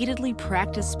Shayna repeatedly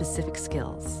practice specific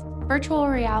skills. Virtual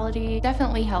reality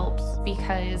definitely helps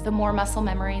because the more muscle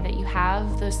memory that you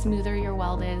have, the smoother your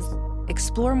weld is.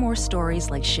 Explore more stories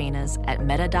like Shayna's at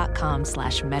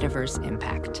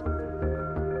meta.com/metaverseimpact.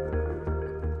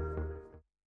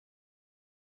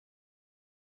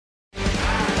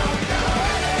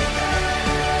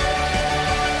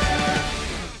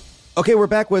 Okay, we're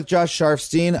back with Josh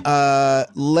Sharfstein. I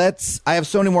have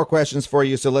so many more questions for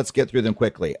you, so let's get through them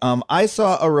quickly. I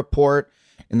saw a report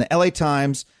in the LA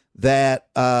Times that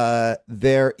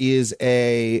there is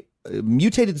a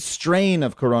mutated strain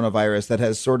of coronavirus that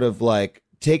has sort of like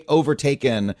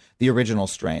overtaken the original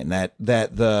strain, that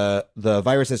the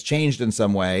virus has changed in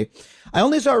some way. I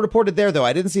only saw it reported there, though.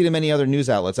 I didn't see it in many other news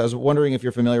outlets. I was wondering if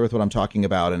you're familiar with what I'm talking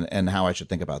about and how I should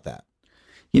think about that.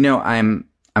 I'm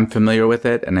familiar with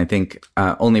it, and I think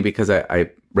only because I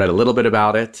read a little bit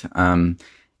about it.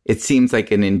 It seems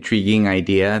like an intriguing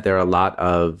idea. There are a lot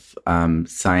of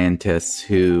scientists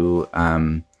who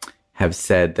have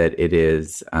said that it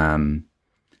is a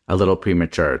little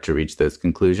premature to reach those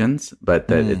conclusions, but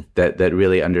that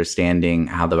really understanding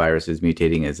how the virus is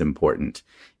mutating is important.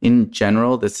 In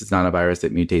general, this is not a virus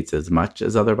that mutates as much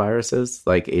as other viruses,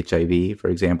 like HIV, for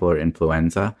example, or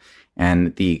influenza.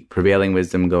 And the prevailing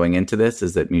wisdom going into this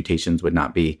is that mutations would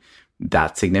not be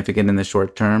that significant in the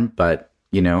short term. But,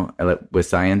 with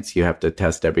science, you have to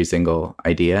test every single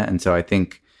idea. And so I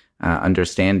think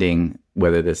understanding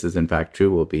whether this is in fact true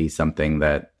will be something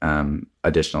that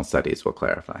additional studies will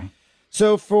clarify.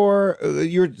 So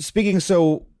you're speaking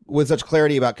with such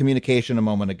clarity about communication a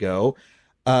moment ago.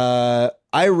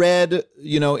 I read,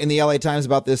 in the LA Times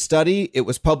about this study. It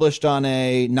was published on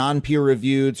a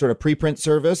non-peer-reviewed sort of preprint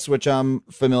service, which I'm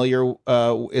familiar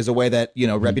is a way that,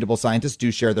 reputable scientists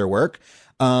do share their work.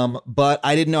 But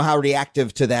I didn't know how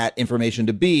reactive to that information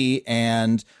to be.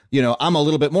 And, I'm a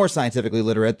little bit more scientifically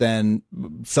literate than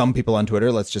some people on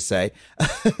Twitter, let's just say.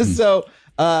 So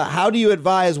how do you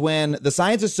advise when the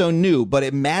science is so new, but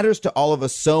it matters to all of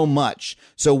us so much?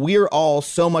 So we're all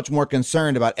so much more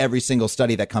concerned about every single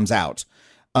study that comes out,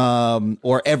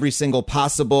 or every single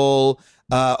possible,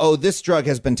 this drug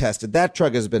has been tested, that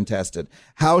drug has been tested.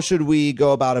 How should we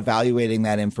go about evaluating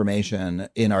that information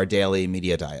in our daily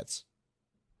media diets?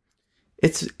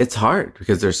 It's hard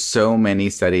because there's so many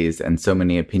studies and so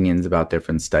many opinions about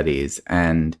different studies,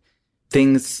 and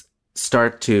things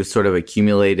start to sort of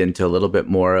accumulate into a little bit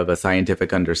more of a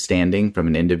scientific understanding from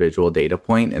an individual data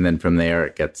point. And then from there,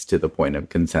 it gets to the point of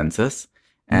consensus.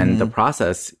 And the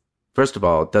process, first of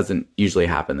all, doesn't usually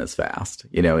happen this fast.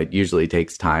 It usually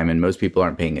takes time, and most people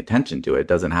aren't paying attention to it. It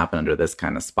doesn't happen under this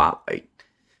kind of spotlight.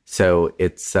 So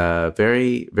it's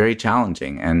very, very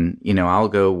challenging. And, I'll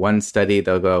go one study,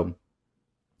 they'll go,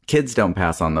 kids don't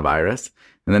pass on the virus.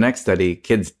 And the next study,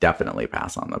 kids definitely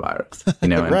pass on the virus.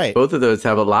 And right. Both of those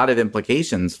have a lot of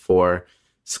implications for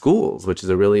schools, which is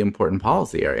a really important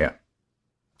policy area.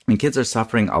 I mean, kids are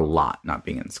suffering a lot not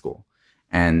being in school.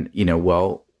 And,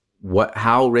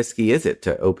 how risky is it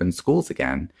to open schools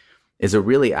again is a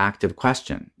really active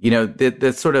question.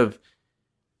 The sort of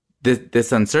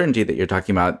this uncertainty that you're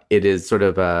talking about, it is sort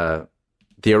of a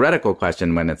theoretical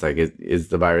question when it's like, is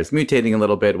the virus mutating a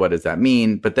little bit? What does that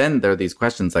mean? But then there are these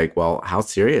questions like, well, how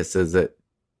serious is it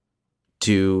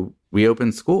to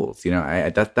reopen schools?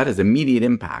 That is immediate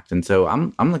impact. And so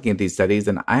I'm looking at these studies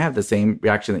and I have the same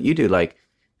reaction that you do. Like,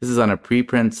 this is on a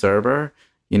preprint server.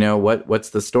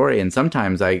 What's the story? And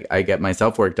sometimes I get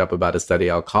myself worked up about a study.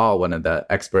 I'll call one of the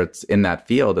experts in that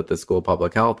field at the School of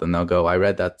Public Health, and they'll go, I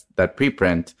read that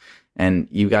preprint, and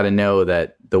you got to know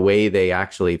that the way they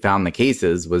actually found the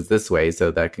cases was this way,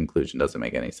 so that conclusion doesn't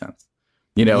make any sense.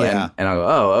 Yeah. And I'll go,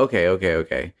 oh,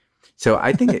 okay. So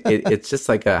I think it's just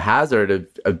like a hazard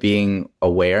of being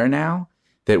aware now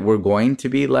that we're going to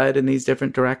be led in these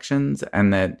different directions,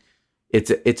 and that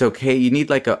it's okay. You need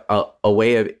like a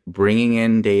way of bringing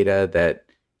in data that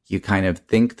you kind of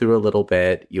think through a little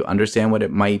bit, you understand what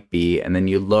it might be, and then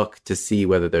you look to see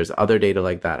whether there's other data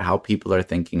like that, how people are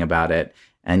thinking about it.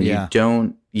 And you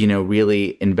don't,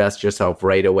 really invest yourself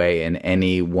right away in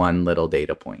any one little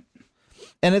data point.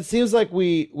 And it seems like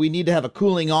we need to have a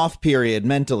cooling off period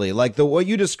mentally. Like what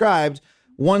you described,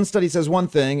 one study says one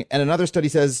thing and another study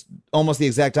says almost the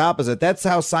exact opposite. That's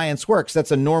how science works.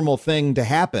 That's a normal thing to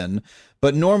happen.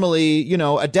 But normally,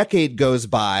 a decade goes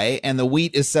by and the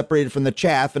wheat is separated from the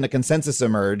chaff and a consensus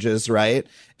emerges, right?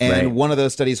 And right. One of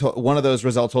those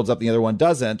results holds up, the other one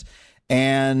doesn't.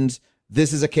 And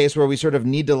this is a case where we sort of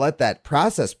need to let that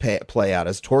process play out,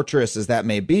 as torturous as that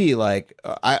may be. Like,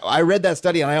 I read that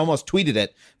study and I almost tweeted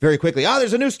it very quickly. Oh,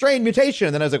 there's a new strain mutation.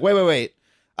 And then I was like, wait.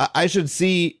 I should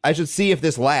see if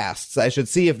this lasts. I should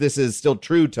see if this is still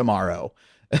true tomorrow.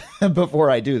 before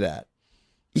I do that.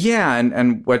 Yeah,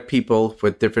 and what people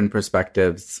with different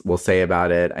perspectives will say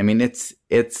about it. I mean, it's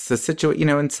a situation,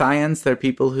 in science, there are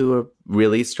people who have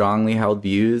really strongly held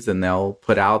views and they'll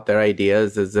put out their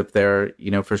ideas as if they're,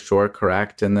 for sure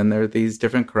correct. And then there are these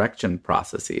different correction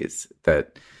processes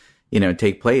that,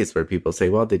 take place where people say,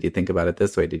 well, did you think about it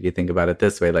this way? Did you think about it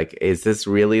this way? Like, is this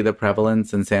really the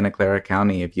prevalence in Santa Clara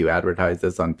County if you advertise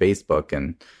this on Facebook?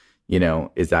 And,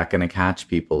 is that going to catch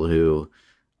people who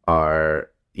are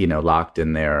locked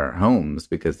in their homes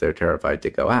because they're terrified to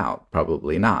go out?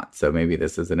 Probably not. So maybe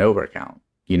this is an overcount,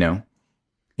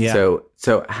 Yeah.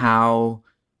 So how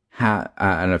I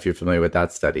don't know if you're familiar with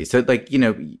that study. So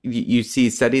you see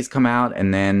studies come out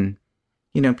and then,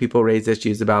 people raise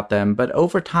issues about them. But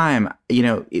over time,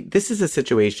 this is a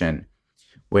situation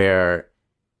where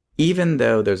even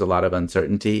though there's a lot of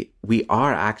uncertainty, we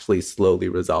are actually slowly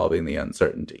resolving the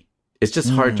uncertainty. It's just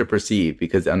hard to perceive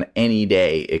because on any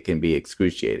day it can be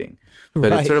excruciating.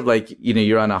 But It's sort of like,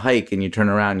 you're on a hike and you turn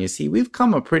around and you see we've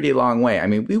come a pretty long way. I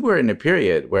mean, we were in a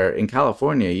period where in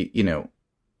California,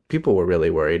 people were really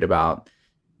worried about,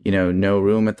 no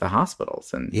room at the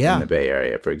hospitals in the Bay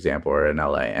Area, for example, or in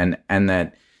LA. And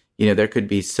that, there could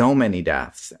be so many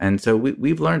deaths. And so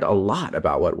we've learned a lot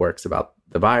about what works about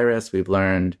the virus. We've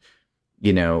learned,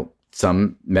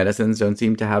 some medicines don't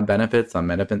seem to have benefits. Some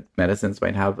medicines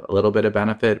might have a little bit of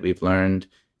benefit. We've learned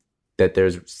that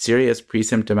there's serious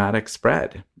pre-symptomatic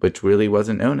spread, which really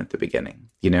wasn't known at the beginning.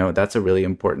 That's a really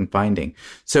important finding.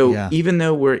 So even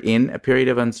though we're in a period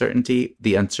of uncertainty,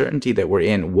 the uncertainty that we're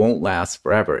in won't last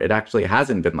forever. It actually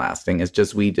hasn't been lasting. It's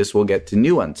just we will get to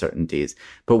new uncertainties.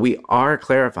 But we are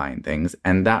clarifying things,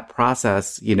 and that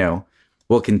process,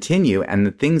 will continue, and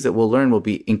the things that we'll learn will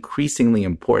be increasingly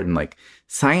important. Like,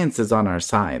 science is on our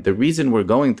side. The reason we're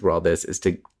going through all this is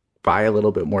to buy a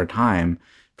little bit more time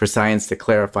for science to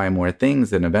clarify more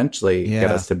things and eventually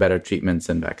get us to better treatments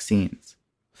and vaccines.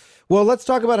 Well, let's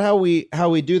talk about how we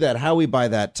do that, how we buy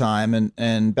that time,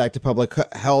 and back to public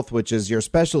health, which is your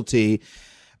specialty.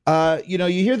 You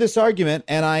hear this argument,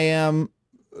 and I am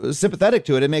sympathetic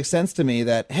to it. It makes sense to me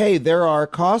that, hey, there are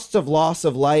costs of loss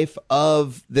of life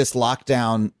of this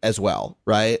lockdown as well,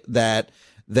 right? That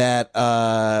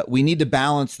we need to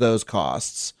balance those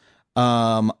costs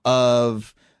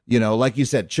of, like you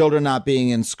said, children not being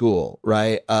in school,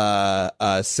 right?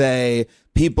 Say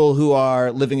people who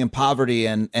are living in poverty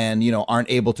and aren't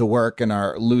able to work and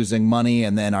are losing money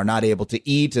and then are not able to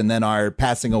eat and then are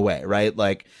passing away, right?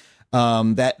 Like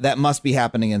that must be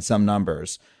happening in some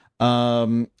numbers.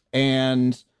 But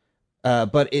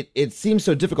it seems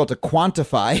so difficult to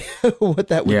quantify what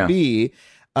that would be.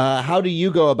 How do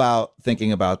you go about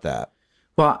thinking about that?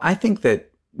 Well, I think that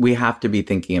we have to be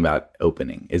thinking about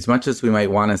opening. As much as we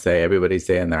might want to say everybody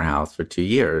stay in their house for 2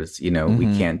 years, we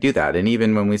can't do that. And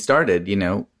even when we started,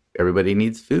 everybody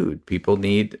needs food. People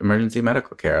need emergency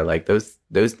medical care. Like those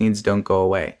needs don't go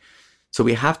away. So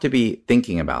we have to be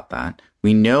thinking about that.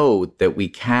 We know that we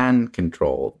can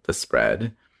control the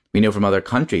spread. We know from other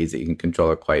countries that you can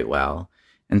control it quite well.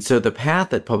 And so the path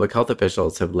that public health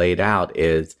officials have laid out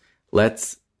is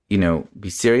let's, be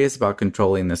serious about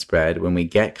controlling the spread. When we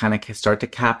start to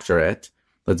capture it,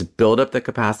 let's build up the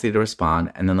capacity to respond,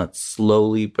 and then let's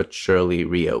slowly but surely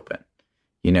reopen.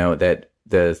 That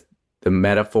the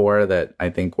metaphor that I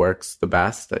think works the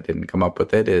best, I didn't come up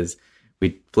with it, is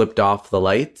we flipped off the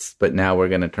lights, but now we're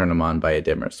going to turn them on by a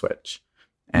dimmer switch.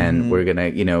 And we're going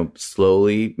to,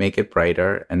 slowly make it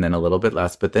brighter and then a little bit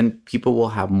less. But then people will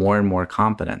have more and more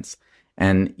confidence.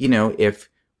 And, if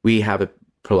we have a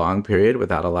prolonged period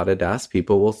without a lot of deaths,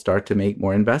 people will start to make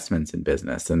more investments in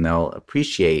business and they'll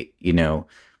appreciate,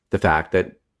 the fact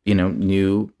that,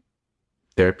 new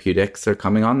therapeutics are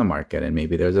coming on the market and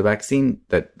maybe there's a vaccine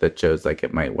that shows like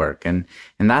it might work. And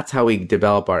that's how we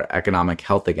develop our economic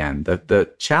health again. The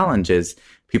challenge is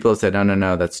people have said,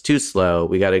 no, that's too slow.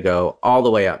 We got to go all the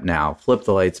way up now, flip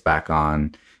the lights back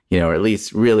on, or at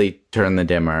least really turn the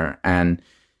dimmer. And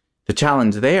the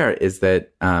challenge there is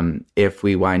that if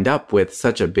we wind up with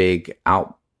such a big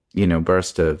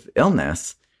burst of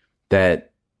illness that,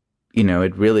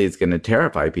 it really is going to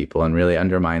terrify people and really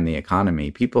undermine the economy.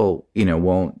 People,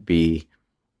 won't be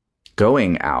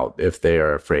going out if they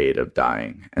are afraid of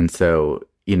dying. And so,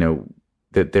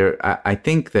 I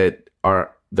think that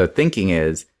the thinking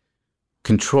is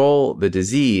control the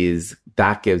disease,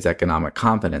 that gives economic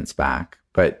confidence back.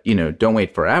 But, don't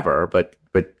wait forever, but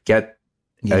get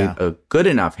a good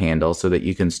enough handle so that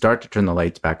you can start to turn the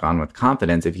lights back on with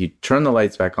confidence. If you turn the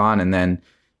lights back on and then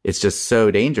it's just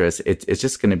so dangerous, it's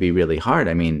just going to be really hard.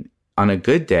 I mean, on a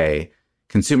good day,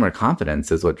 consumer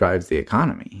confidence is what drives the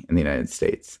economy in the United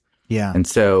States. Yeah. And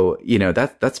so,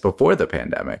 that's before the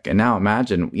pandemic. And now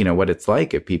imagine, what it's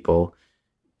like if people,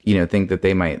 think that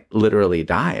they might literally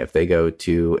die if they go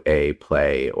to a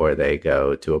play or they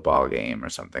go to a ball game or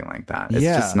something like that. It's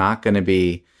just not going to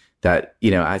be that,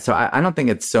 I don't think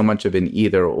it's so much of an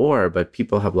either or, but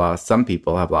some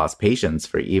people have lost patience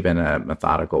for even a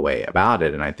methodical way about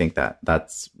it. And I think that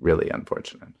that's really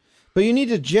unfortunate. But you need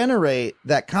to generate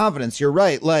that confidence. You're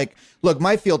right. Like, look,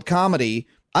 my field, comedy,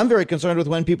 I'm very concerned with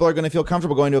when people are going to feel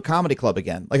comfortable going to a comedy club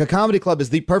again. Like, a comedy club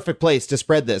is the perfect place to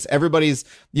spread this. Everybody's,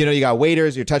 you got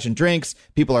waiters, you're touching drinks,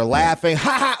 people are laughing.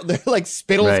 Ha ha! They're like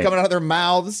spittles coming out of their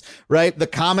mouths, right? The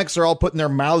comics are all putting their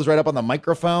mouths right up on the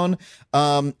microphone.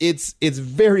 It's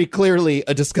very clearly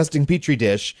a disgusting petri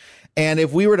dish. And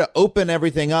if we were to open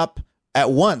everything up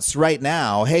at once right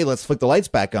now, hey, let's flick the lights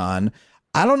back on,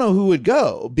 I don't know who would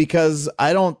go, because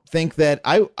I don't think that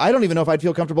I don't even know if I'd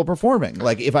feel comfortable performing,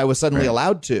 like, if I was suddenly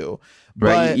allowed to.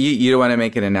 Right. But, you don't want to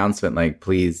make an announcement like,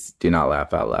 please do not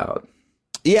laugh out loud.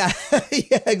 Yeah,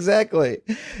 yeah, exactly.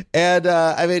 And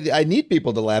I need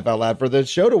people to laugh out loud for the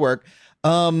show to work.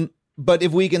 But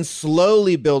if we can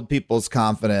slowly build people's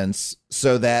confidence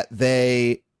so that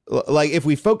they, like, if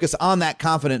we focus on that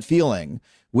confident feeling,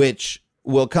 which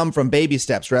will come from baby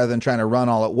steps rather than trying to run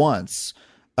all at once,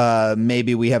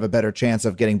 maybe we have a better chance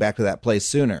of getting back to that place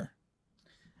sooner.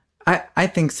 I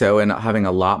think so, and having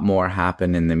a lot more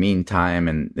happen in the meantime.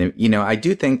 And, I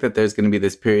do think that there's going to be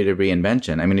this period of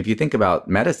reinvention. I mean, if you think about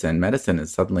medicine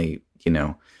is suddenly,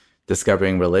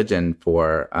 discovering religion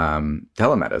for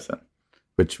telemedicine,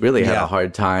 which really had a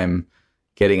hard time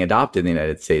getting adopted in the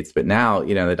United States. But now,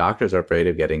 the doctors are afraid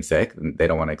of getting sick. They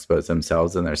don't want to expose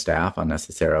themselves and their staff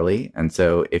unnecessarily. And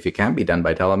so if it can be done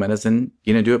by telemedicine,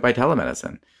 do it by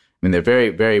telemedicine. I mean, they're very,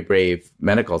 very brave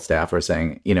medical staff are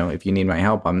saying, if you need my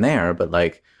help, I'm there. But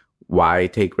like, why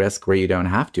take risk where you don't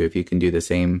have to if you can do the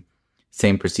same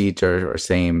procedure or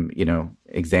same,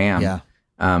 exam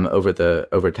over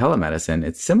telemedicine?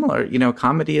 It's similar.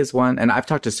 Comedy is one. And I've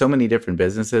talked to so many different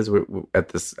businesses at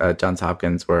this Johns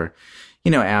Hopkins where,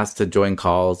 asked to join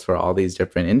calls for all these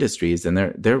different industries. And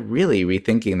they're really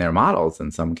rethinking their models in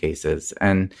some cases.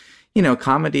 And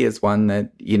comedy is one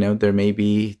that, there may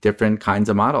be different kinds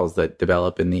of models that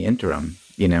develop in the interim.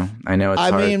 I know it's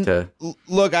hard to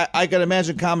look. I can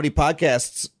imagine comedy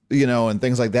podcasts, and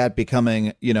things like that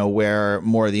becoming, where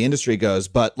more of the industry goes.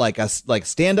 But like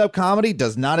stand-up comedy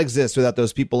does not exist without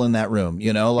those people in that room.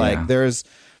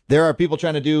 There are people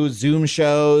trying to do Zoom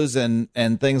shows and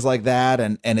things like that.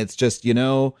 And it's just,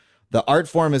 the art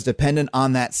form is dependent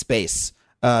on that space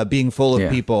being full of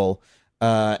people.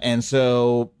 And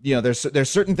so, there's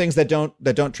certain things that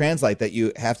don't translate that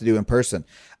you have to do in person.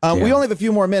 We only have a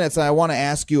few more minutes, and I want to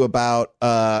ask you about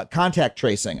contact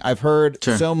tracing. I've heard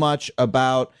so much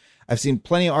about. I've seen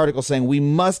plenty of articles saying we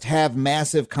must have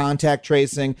massive contact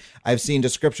tracing. I've seen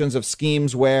descriptions of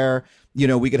schemes where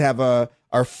we could have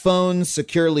our phones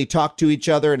securely talk to each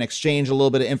other and exchange a little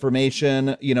bit of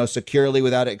information, securely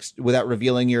without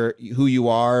revealing who you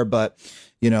are, but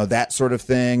that sort of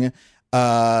thing.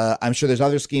 I'm sure there's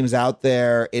other schemes out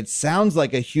there. It sounds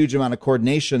like a huge amount of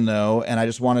coordination, though, and I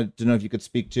just wanted to know if you could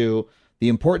speak to the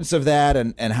importance of that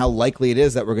and how likely it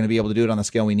is that we're going to be able to do it on the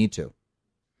scale we need to.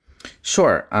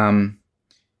 Sure.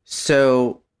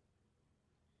 So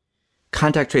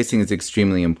contact tracing is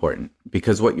extremely important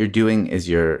because what you're doing is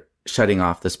you're shutting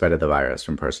off the spread of the virus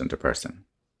from person to person.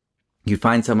 You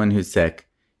find someone who's sick,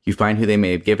 you find who they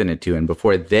may have given it to, and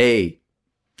before they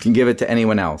can give it to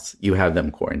anyone else, you have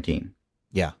them quarantine.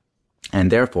 Yeah.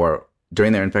 And therefore,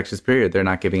 during their infectious period, they're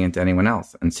not giving it to anyone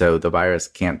else. And so the virus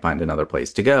can't find another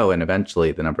place to go. And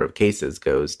eventually the number of cases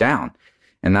goes down.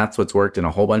 And that's what's worked in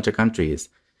a whole bunch of countries.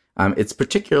 It's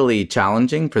particularly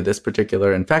challenging for this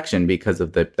particular infection because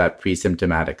of that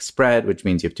pre-symptomatic spread, which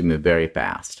means you have to move very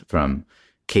fast from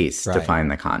case to find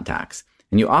the contacts.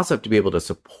 And you also have to be able to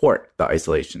support the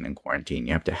isolation and quarantine.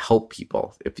 You have to help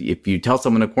people. If you tell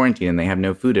someone to quarantine and they have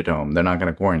no food at home, they're not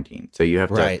going to quarantine. So you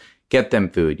have to get them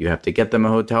food. You have to get them a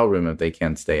hotel room if they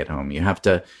can't stay at home. You have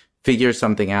to figure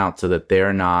something out so that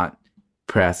they're not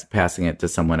passing it to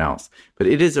someone else. But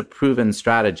it is a proven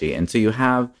strategy. And so you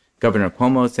have Governor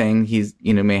Cuomo saying he's,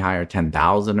 may hire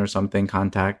 10,000 or something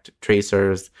contact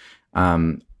tracers.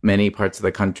 Many parts of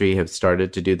the country have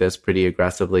started to do this pretty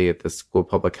aggressively. At the School of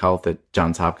Public Health at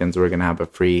Johns Hopkins, we're going to have a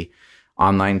free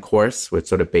online course with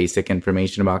sort of basic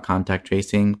information about contact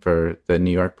tracing for the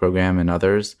New York program and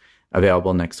others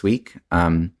available next week.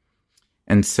 And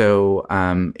so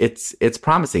it's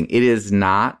promising. It is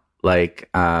not like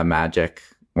a magic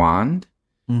wand.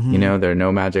 Mm-hmm. There are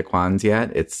no magic wands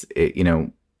yet. It's going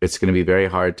to be very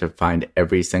hard to find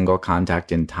every single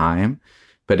contact in time.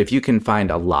 But if you can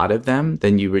find a lot of them,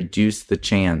 then you reduce the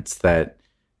chance that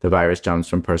the virus jumps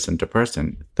from person to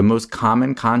person. The most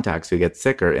common contacts who get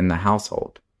sick are in the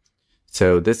household.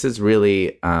 So this is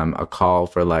really a call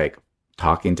for like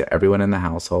talking to everyone in the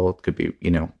household, could be,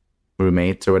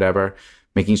 roommates or whatever,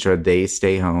 making sure they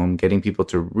stay home, getting people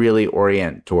to really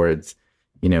orient towards,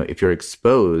 if you're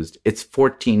exposed, it's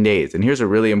 14 days. And here's a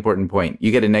really important point.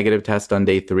 You get a negative test on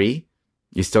day 3,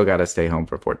 you still got to stay home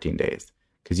for 14 days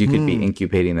because you could be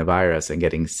incubating the virus and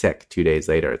getting sick 2 days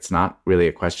later. It's not really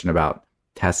a question about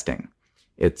testing.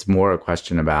 It's more a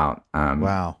question about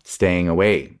staying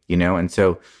away, And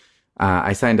so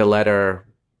I signed a letter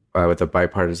with a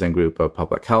bipartisan group of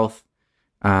public health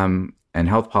and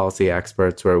health policy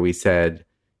experts where we said,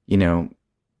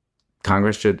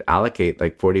 Congress should allocate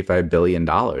like $45 billion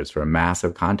for a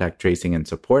massive contact tracing and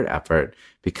support effort,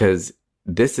 because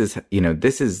this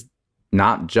is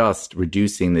not just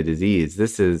reducing the disease.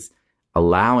 This is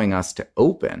allowing us to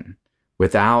open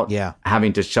without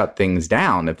having to shut things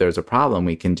down. If there's a problem,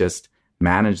 we can just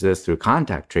manage this through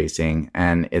contact tracing.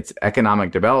 And it's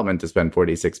economic development to spend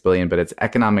 $46 billion, but it's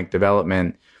economic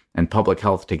development and public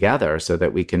health together so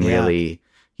that we can really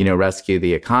rescue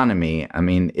the economy. I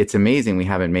mean, it's amazing we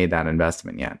haven't made that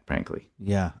investment yet, frankly.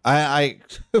 Yeah, I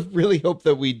really hope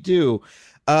that we do.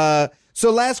 So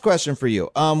last question for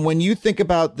you. When you think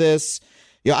about this,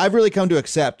 I've really come to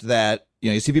accept that,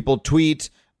 you see people tweet,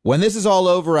 when this is all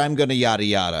over, I'm going to yada,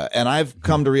 yada. And I've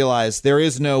come to realize there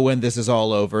is no when this is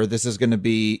all over. This is going to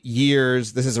be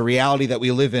years. This is a reality that we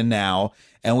live in now.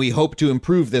 And we hope to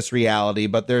improve this reality.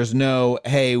 But there's no,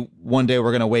 hey, one day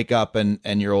we're going to wake up and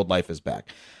your old life is back.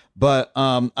 But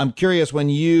I'm curious, when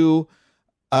you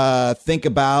think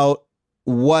about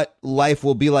what life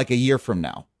will be like a year from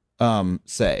now,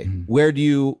 where do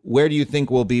you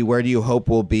think we'll be? Where do you hope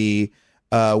we'll be?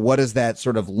 What does that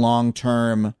sort of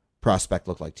long-term prospect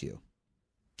look like to you?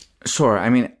 Sure. I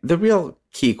mean, the real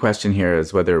key question here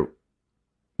is whether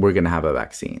we're going to have a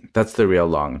vaccine. That's the real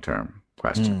long-term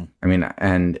question. I mean,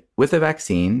 and with a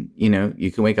vaccine,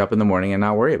 you can wake up in the morning and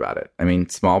not worry about it. I mean,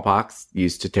 smallpox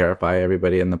used to terrify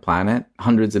everybody on the planet.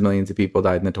 Hundreds of millions of people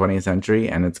died in the 20th century,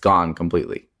 and it's gone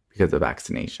completely because of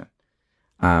vaccination.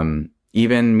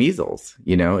 Even measles,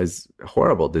 is a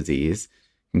horrible disease,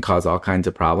 can cause all kinds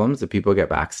of problems. If people get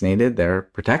vaccinated, they're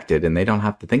protected and they don't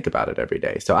have to think about it every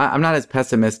day. So I'm not as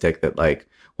pessimistic that like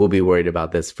we'll be worried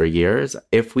about this for years.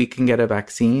 If we can get a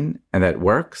vaccine and that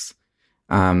works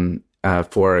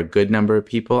for a good number of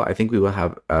people, I think we will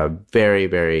have a very,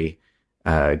 very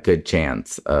good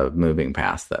chance of moving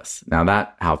past this.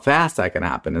 Now, how fast that can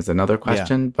happen is another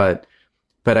question, but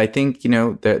I think,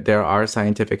 there are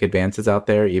scientific advances out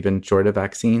there, even short of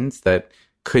vaccines, that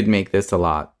could make this a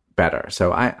lot better.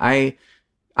 So I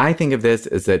think of this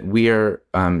as that we are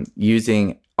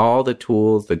using all the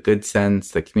tools, the good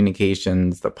sense, the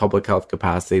communications, the public health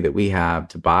capacity that we have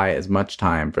to buy as much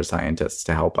time for scientists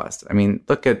to help us. I mean,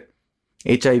 look at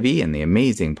HIV and the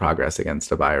amazing progress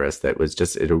against a virus that was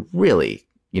just a really,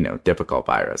 difficult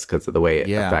virus because of the way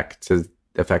it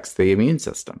affects the immune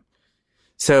system.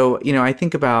 So, I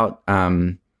think about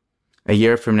a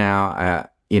year from now,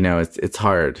 it's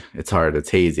hard. It's hard. It's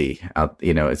hazy,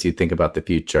 as you think about the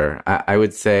future. I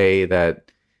would say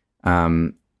that,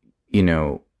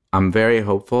 I'm very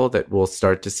hopeful that we'll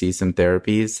start to see some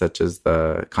therapies such as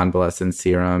the convalescent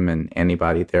serum and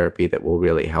antibody therapy that will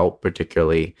really help,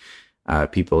 particularly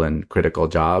people in critical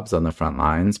jobs on the front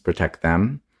lines, protect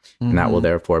them. And that will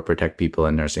therefore protect people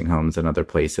in nursing homes and other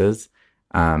places.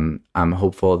 I'm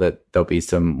hopeful that there'll be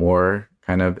some more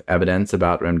kind of evidence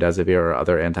about remdesivir or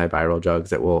other antiviral drugs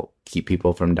that will keep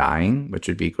people from dying, which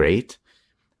would be great.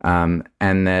 And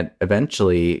that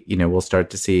eventually, we'll start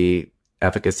to see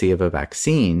efficacy of a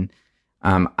vaccine.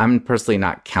 I'm personally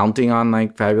not counting on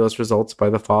like fabulous results by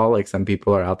the fall, like some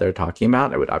people are out there talking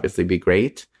about. It would obviously be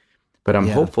great. But I'm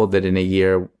hopeful that in a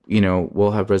year,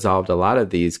 we'll have resolved a lot of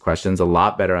these questions, a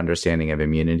lot better understanding of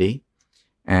immunity.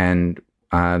 And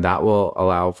that will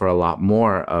allow for a lot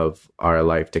more of our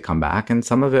life to come back. And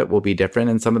some of it will be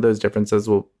different, and some of those differences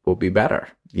will be better,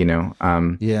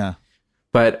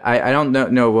 But I don't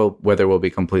know whether we'll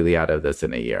be completely out of this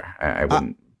in a year. I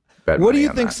wouldn't bet What do money you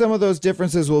on think that. some of those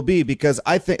differences will be? Because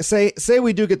I think, say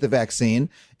we do get the vaccine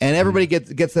and everybody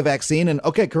gets the vaccine and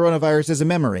okay, coronavirus is a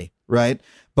memory, right?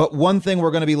 But one thing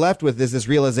we're going to be left with is this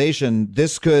realization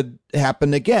this could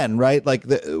happen again, right? Like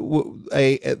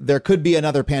there could be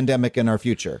another pandemic in our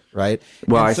future, right?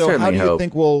 Well, and I so certainly how do you hope.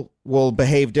 think we'll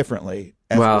behave differently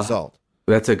as a result?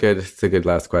 It's a good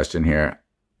last question here.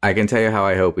 I can tell you how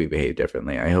I hope we behave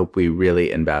differently. I hope we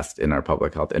really invest in our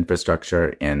public health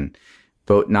infrastructure in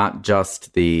both not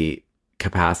just the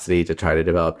capacity to try to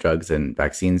develop drugs and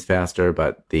vaccines faster,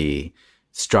 but the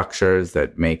structures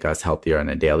that make us healthier on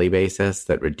a daily basis,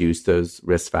 that reduce those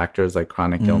risk factors like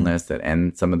chronic illness, that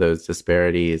end some of those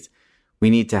disparities. We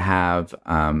need to have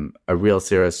a real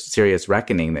serious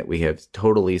reckoning that we have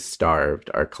totally starved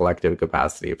our collective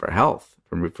capacity for health,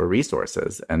 for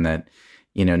resources, and that,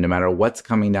 no matter what's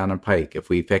coming down the pike, if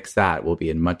we fix that, we'll be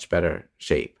in much better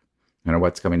shape, no matter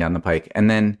what's coming down the pike. And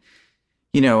then,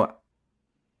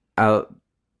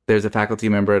 there's a faculty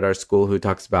member at our school who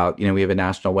talks about, we have a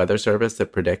national weather service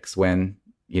that predicts when,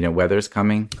 weather's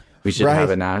coming. We should have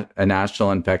a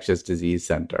national infectious disease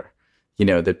center,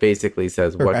 that basically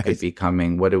says what could be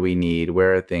coming, what do we need,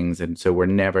 where are things. And so we're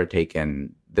never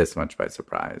taken this much by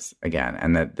surprise again.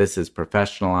 And that this is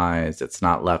professionalized. It's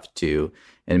not left to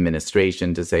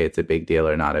administration to say it's a big deal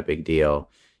or not a big deal.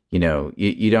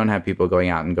 You don't have people going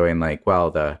out and going like,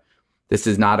 well, this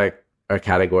is not a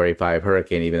Category 5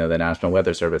 hurricane, even though the National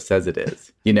Weather Service says it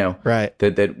is, Right.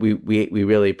 That we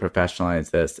really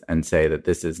professionalize this and say that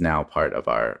this is now part of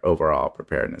our overall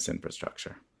preparedness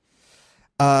infrastructure.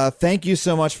 Thank you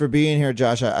so much for being here,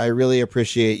 Josh. I really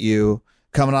appreciate you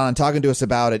coming on and talking to us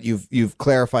about it. You've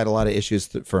clarified a lot of issues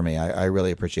for me. I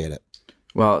really appreciate it.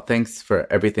 Well, thanks for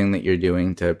everything that you're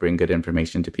doing to bring good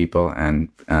information to people. And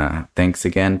thanks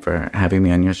again for having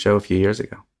me on your show a few years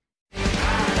ago.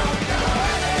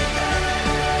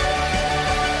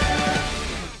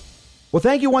 Well,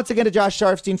 thank you once again to Josh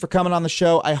Sharfstein for coming on the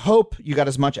show. I hope you got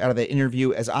as much out of the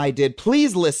interview as I did.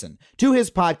 Please listen to his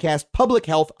podcast, Public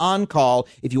Health on Call,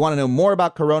 if you want to know more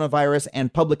about coronavirus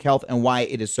and public health and why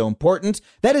it is so important.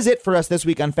 That is it for us this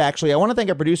week on Factually. I want to thank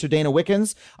our producer, Dana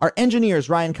Wickens, our engineers,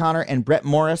 Ryan Connor and Brett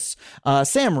Morris,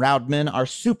 Sam Roudman, our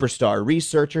superstar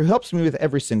researcher who helps me with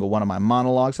every single one of my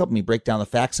monologues, helping me break down the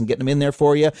facts and getting them in there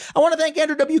for you. I want to thank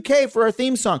Andrew WK for our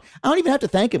theme song. I don't even have to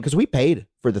thank him because we paid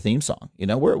for the theme song.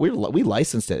 We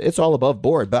licensed it. It's all above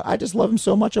board, but I just love him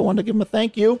so much. I wanted to give him a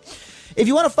thank you. If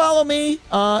you want to follow me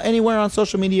anywhere on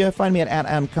social media, find me at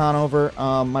Adam Conover.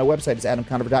 My website is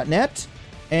adamconover.net.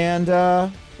 And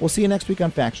we'll see you next week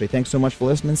on Factually. Thanks so much for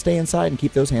listening. Stay inside and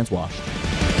keep those hands washed.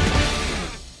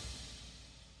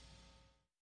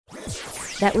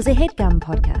 That was a HeadGum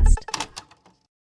podcast.